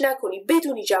گمش نکنی،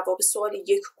 بدونی جواب سوال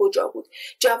 1 کجا بود.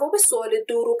 جواب سوال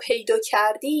 2 رو پیدا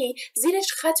کردی،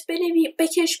 زیرش خط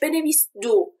بکش، بنویس 2،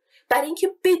 برای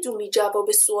اینکه بدونی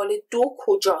جواب سوال 2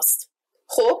 کجاست.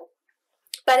 خب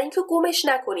برای اینکه گمش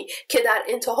نکنی که در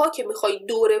انتها که میخوای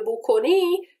دوره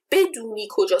بکنی بدونی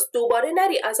کجاست، دوباره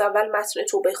نری از اول متن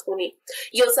تو بخونی.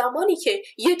 یا زمانی که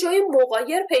یه جای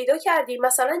مغایر پیدا کردی،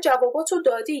 مثلا جواباتو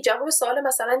دادی، جواب سوال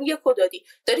مثلا 1 رو دادی،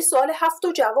 داری سوال 7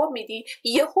 رو جواب میدی،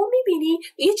 یهو میبینی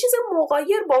یه چیز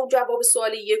مغایر با اون جواب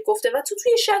سوال 1 گفته و تو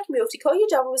توی شک میافتی که آیا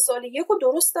جواب سوال 1 رو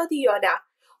درست دادی یا نه.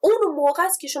 اون موقع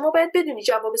است که شما باید بدونی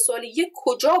جواب سوال 1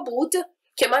 کجا بود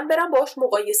که من برم باهاش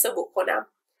مقایسه بکنم.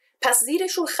 پس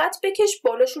زیرشون خط بکش،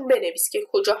 بالاشون بنویس که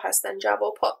کجا هستن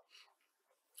جواب‌ها.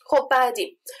 خب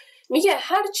بعدی میگه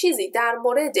هر چیزی در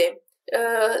مورد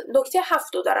نکته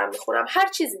 7 رو دارم میخونم، هر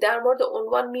چیزی در مورد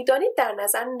عنوان میدانید در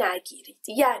نظر نگیرید.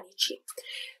 یعنی چی؟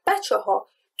 بچه ها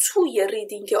توی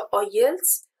ریدینگ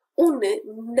آیلتس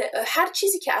هر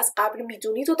چیزی که از قبل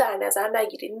میدونید رو در نظر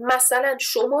نگیرید. مثلا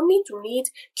شما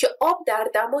میدونید که آب در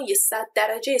دمای 100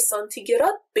 درجه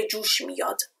سانتیگراد به جوش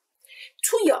میاد.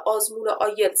 توی آزمون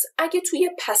آیلتس اگه توی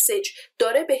پسیج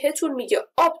داره بهتون میگه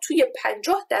آب توی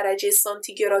 50 درجه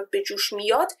سانتیگراد به جوش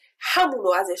میاد، همونو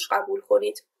ازش قبول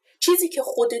کنید. چیزی که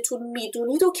خودتون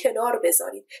میدونید و کنار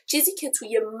بذارید. چیزی که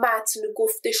توی متن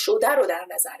گفته شده رو در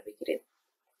نظر بگیرید.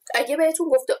 اگه بهتون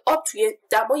گفته آب توی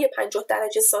دمای 50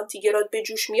 درجه سانتیگراد به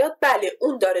جوش میاد، بله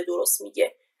اون داره درست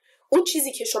میگه. اون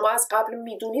چیزی که شما از قبل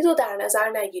میدونید رو در نظر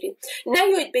نگیرید.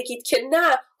 نیایید بگید که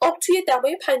نه آب توی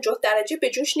دمای 50 درجه به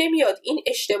جوش نمیاد، این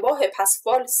اشتباهه پس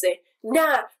فالسه.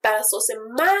 نه، بر اساس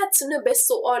متن به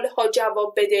سوالها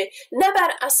جواب بده، نه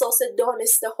بر اساس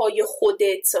دانسته های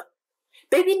خودت.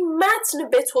 ببین متن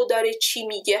به تو داره چی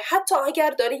میگه، حتی اگر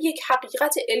داره یک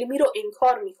حقیقت علمی رو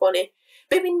انکار میکنه.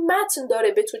 ببین متن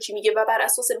داره به تو چی میگه و بر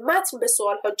اساس متن به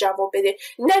سوالها جواب بده.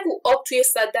 نگو آب توی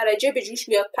 100 درجه به جوش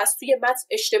میاد پس توی متن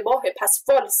اشتباهه پس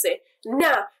فالسه.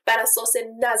 نه، بر اساس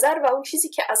نظر و اون چیزی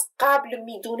که از قبل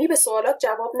میدونی به سوالات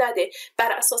جواب نده،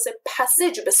 بر اساس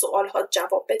پسیج به سوالات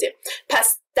جواب بده.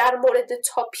 پس در مورد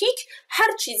تاپیک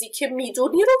هر چیزی که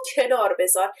میدونی رو کنار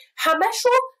بذار، همش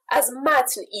رو از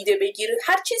متن ایده بگیر،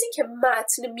 هر چیزی که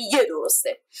متن میگه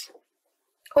درسته.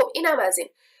 خب اینم از این.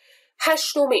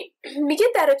 8 میگه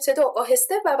در ابتدا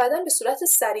آهسته و بعداً به صورت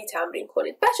سریع تمرین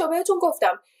کنید. بچه‌ها بهتون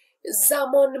گفتم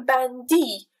زمان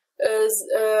بندی،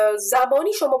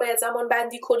 زمانی شما باید زمان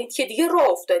بندی کنید که دیگه راه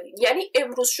افتادید. یعنی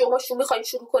امروز شما میخواین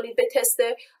شروع کنید به تست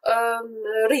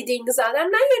ریدینگ زدن،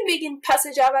 نیاین بگین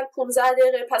پسیج اول 15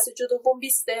 دقیقه، پسیج دوم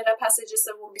 20 دقیقه، پسیج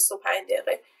سوم 25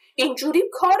 دقیقه. اینجوری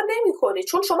کار نمیکنه،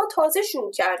 چون شما تازه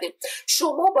شروع کردین.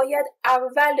 شما باید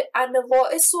اول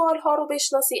انواع سوال ها رو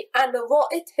بشناسی، انواع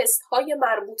تست های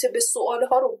مربوط به سوال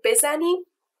ها رو بزنی،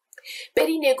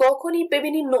 بری نگاه کنی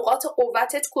ببینی نقاط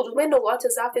قوتت کدومه، نقاط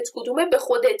ضعفت کدومه، به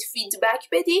خودت فیدبک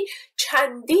بدی،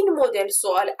 چندین مدل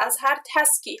سوال از هر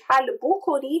تسکی حل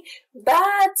بکنی،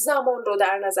 بعد زمان رو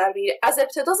در نظر بگیری. از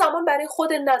ابتدا زمان برای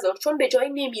خودت نذار، چون به جایی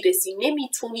نمیرسی،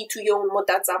 نمیتونی توی اون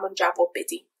مدت زمان جواب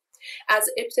بدی. از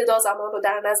ابتدا زمان رو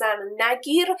در نظر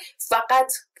نگیر،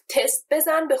 فقط تست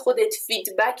بزن، به خودت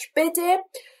فیدبک بده،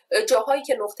 جاهایی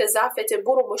که نقطه ضعفت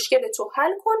برو مشکلتو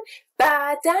حل کن.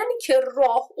 بعدن که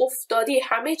راه افتادی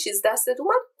همه چیز دستت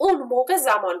اومد، اون موقع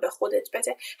زمان به خودت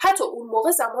بده. حتی اون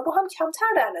موقع زمان رو هم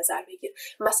کمتر در نظر بگیر.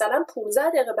 مثلا 15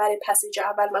 دقیقه برای پسیج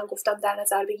اول من گفتم در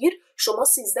نظر بگیر، شما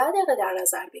 13 دقیقه در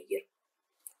نظر بگیر.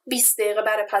 20 دقیقه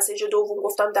برای پسیج دوم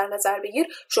گفتم در نظر بگیر،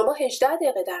 شما 18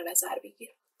 دقیقه در نظر بگیر.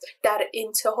 در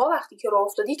انتها وقتی که راه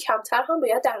افتادی کمتر هم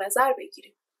باید در نظر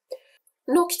بگیریم.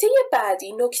 نکته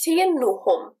بعدی، نکته 9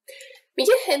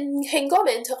 میگه هنگام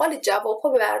انتقال جواب‌ها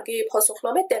به برگه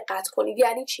پاسخنامه دقت کنید.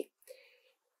 یعنی چی؟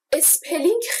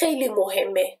 اسپلینگ خیلی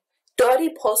مهمه. داری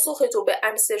پاسختو به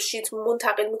انسر شیت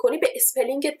منتقل میکنی، به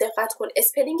اسپلینگ دقت کن.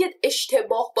 اسپلینگت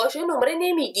اشتباه باشه نمره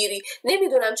نمیگیری.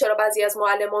 نمیدونم چرا بعضی از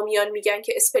معلمان میان میگن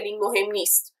که اسپلینگ مهم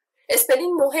نیست.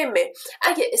 اسپلینگ مهمه.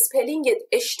 اگه اسپلینگت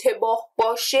اشتباه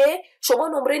باشه شما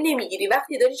نمره نمیگیری.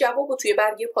 وقتی داری جوابو توی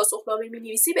برگه پاسخنامه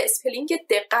مینویسی به اسپلینگت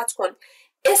دقت کن.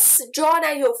 اس جا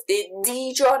نیفته،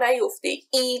 دی جا نیفته،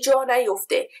 ای جا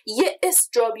نیفته. یه اس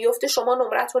جا بیفته شما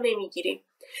نمرت رو نمیگیری.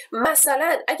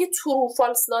 مثلا اگه true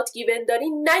false not given داری،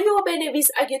 نیا بنویس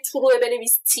اگه true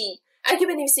بنویس تی. اگه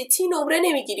بنویسی تی نمره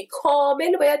نمیگیری،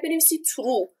 کامل باید بنویسی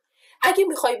ترو. اگه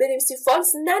میخوای بنویسی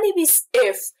فالس ننویس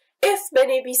اف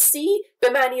بنویسی به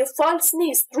معنی فالس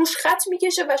نیست، روش خط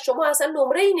میکشه و شما اصلا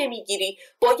نمره ای نمیگیری،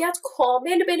 باید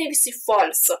کامل بنویسی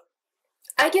فالس.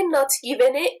 اگه نات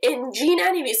گیونه انجی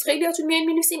ننویس. خیلی هاتون میان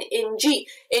مینویسین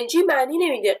انجی معنی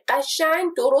نمیده.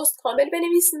 قشنگ درست کامل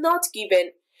بنویس نات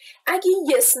گیون. اگه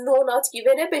یس نو نات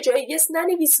گیونه به جای یس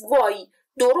ننویس وای،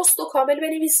 درست و کامل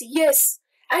بنویس یس.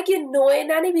 اگه نوه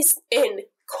ننویس ان،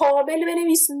 کامل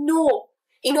بنویس نو.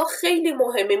 اینا خیلی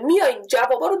مهمه. میایین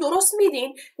جوابا رو درست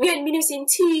میدین، میایین مینویسین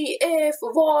تی اف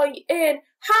وای ان،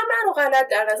 همه رو غلط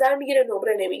در نظر میگیره،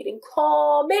 نمره نمیگیرین.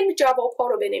 کامل جواب ها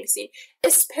رو بنویسین.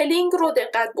 اسپلینگ رو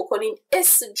دقت بکنین،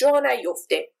 اس جا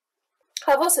نیفته،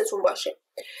 حواستون باشه.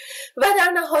 و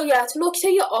در نهایت نکته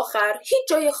آخر، هیچ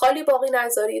جای خالی باقی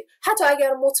نذارید. حتی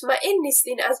اگر مطمئن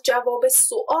نیستین از جواب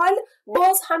سوال،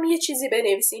 باز هم یه چیزی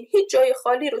بنویسین. هیچ جای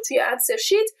خالی رو توی انسر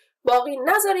شیت باقی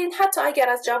نذارین، حتی اگر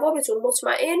از جوابتون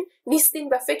مطمئن نیستین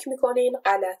و فکر میکنین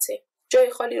غلطه. جای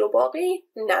خالی رو باقی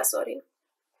نذارین.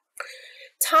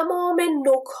 تمام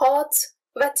نکات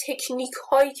و تکنیک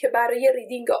هایی که برای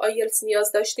ریدینگ آیلتس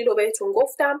نیاز داشتین رو بهتون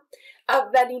گفتم.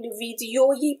 اولین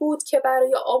ویدیویی بود که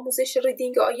برای آموزش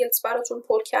ریدینگ آیلتس براتون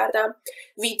پر کردم.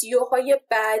 ویدیوهای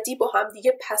بعدی با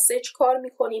همدیگه پسیج کار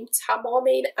میکنیم. تمام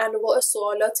این انواع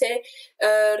سوالات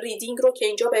ریدینگ رو که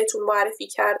اینجا بهتون معرفی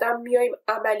کردم میایم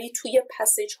عملی توی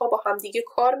پسیج ها با همدیگه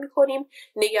کار میکنیم.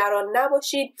 نگران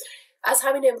نباشید. از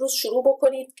همین امروز شروع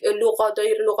بکنید،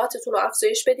 دایره لغاتتون رو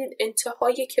افزایش بدید.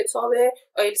 انتهای کتاب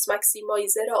آیلتس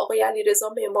مکسیمایزر آقای علیرضا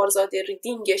معمارزاده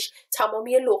ریدینگش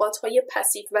تمامی لغات‌های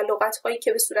پسیو و لغت‌هایی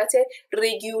که به صورت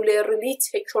رگولرلی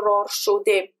تکرار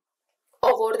شده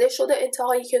آورده شده.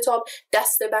 انتهای کتاب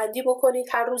دسته‌بندی بکنید،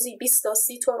 هر روزی 20 تا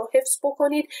 30 تا رو حفظ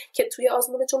بکنید که توی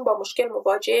آزمونتون با مشکل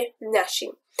مواجه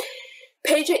نشیم.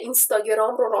 پیج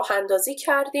اینستاگرام رو راه اندازی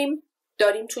کردیم،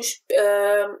 داریم توش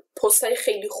پست‌های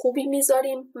خیلی خوبی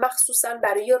میذاریم، مخصوصا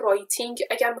برای رایتینگ.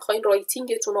 اگر میخواین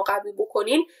رایتینگتون رو قوی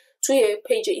بکنین، توی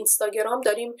پیج اینستاگرام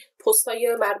داریم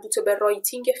پست‌های مربوط به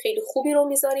رایتینگ خیلی خوبی رو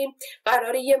میذاریم.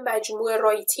 قراره یه مجموعه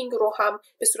رایتینگ رو هم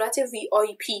به صورت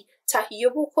VIP تهیه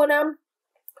بکنم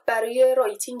برای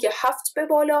رایتینگ 7 به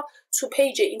بالا. تو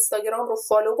پیج اینستاگرام رو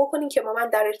فالو بکنین که با من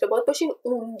در ارتباط باشین.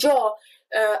 اونجا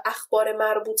اخبار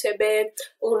مربوطه به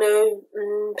اون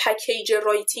پکیج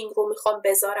رایتینگ رو میخوام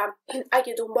بذارم.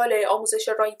 اگه دنبال آموزش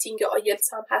رایتینگ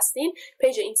آیلتس هم هستین،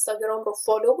 پیج اینستاگرام رو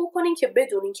فالو بکنین که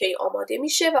بدونین که آماده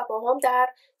میشه و با هم در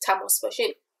تماس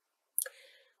باشین.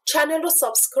 چنل رو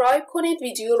سابسکرایب کنید،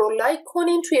 ویدیو رو لایک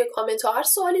کنین، توی کامنت ها هر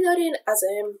سوالی دارین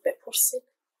ازم بپرسین.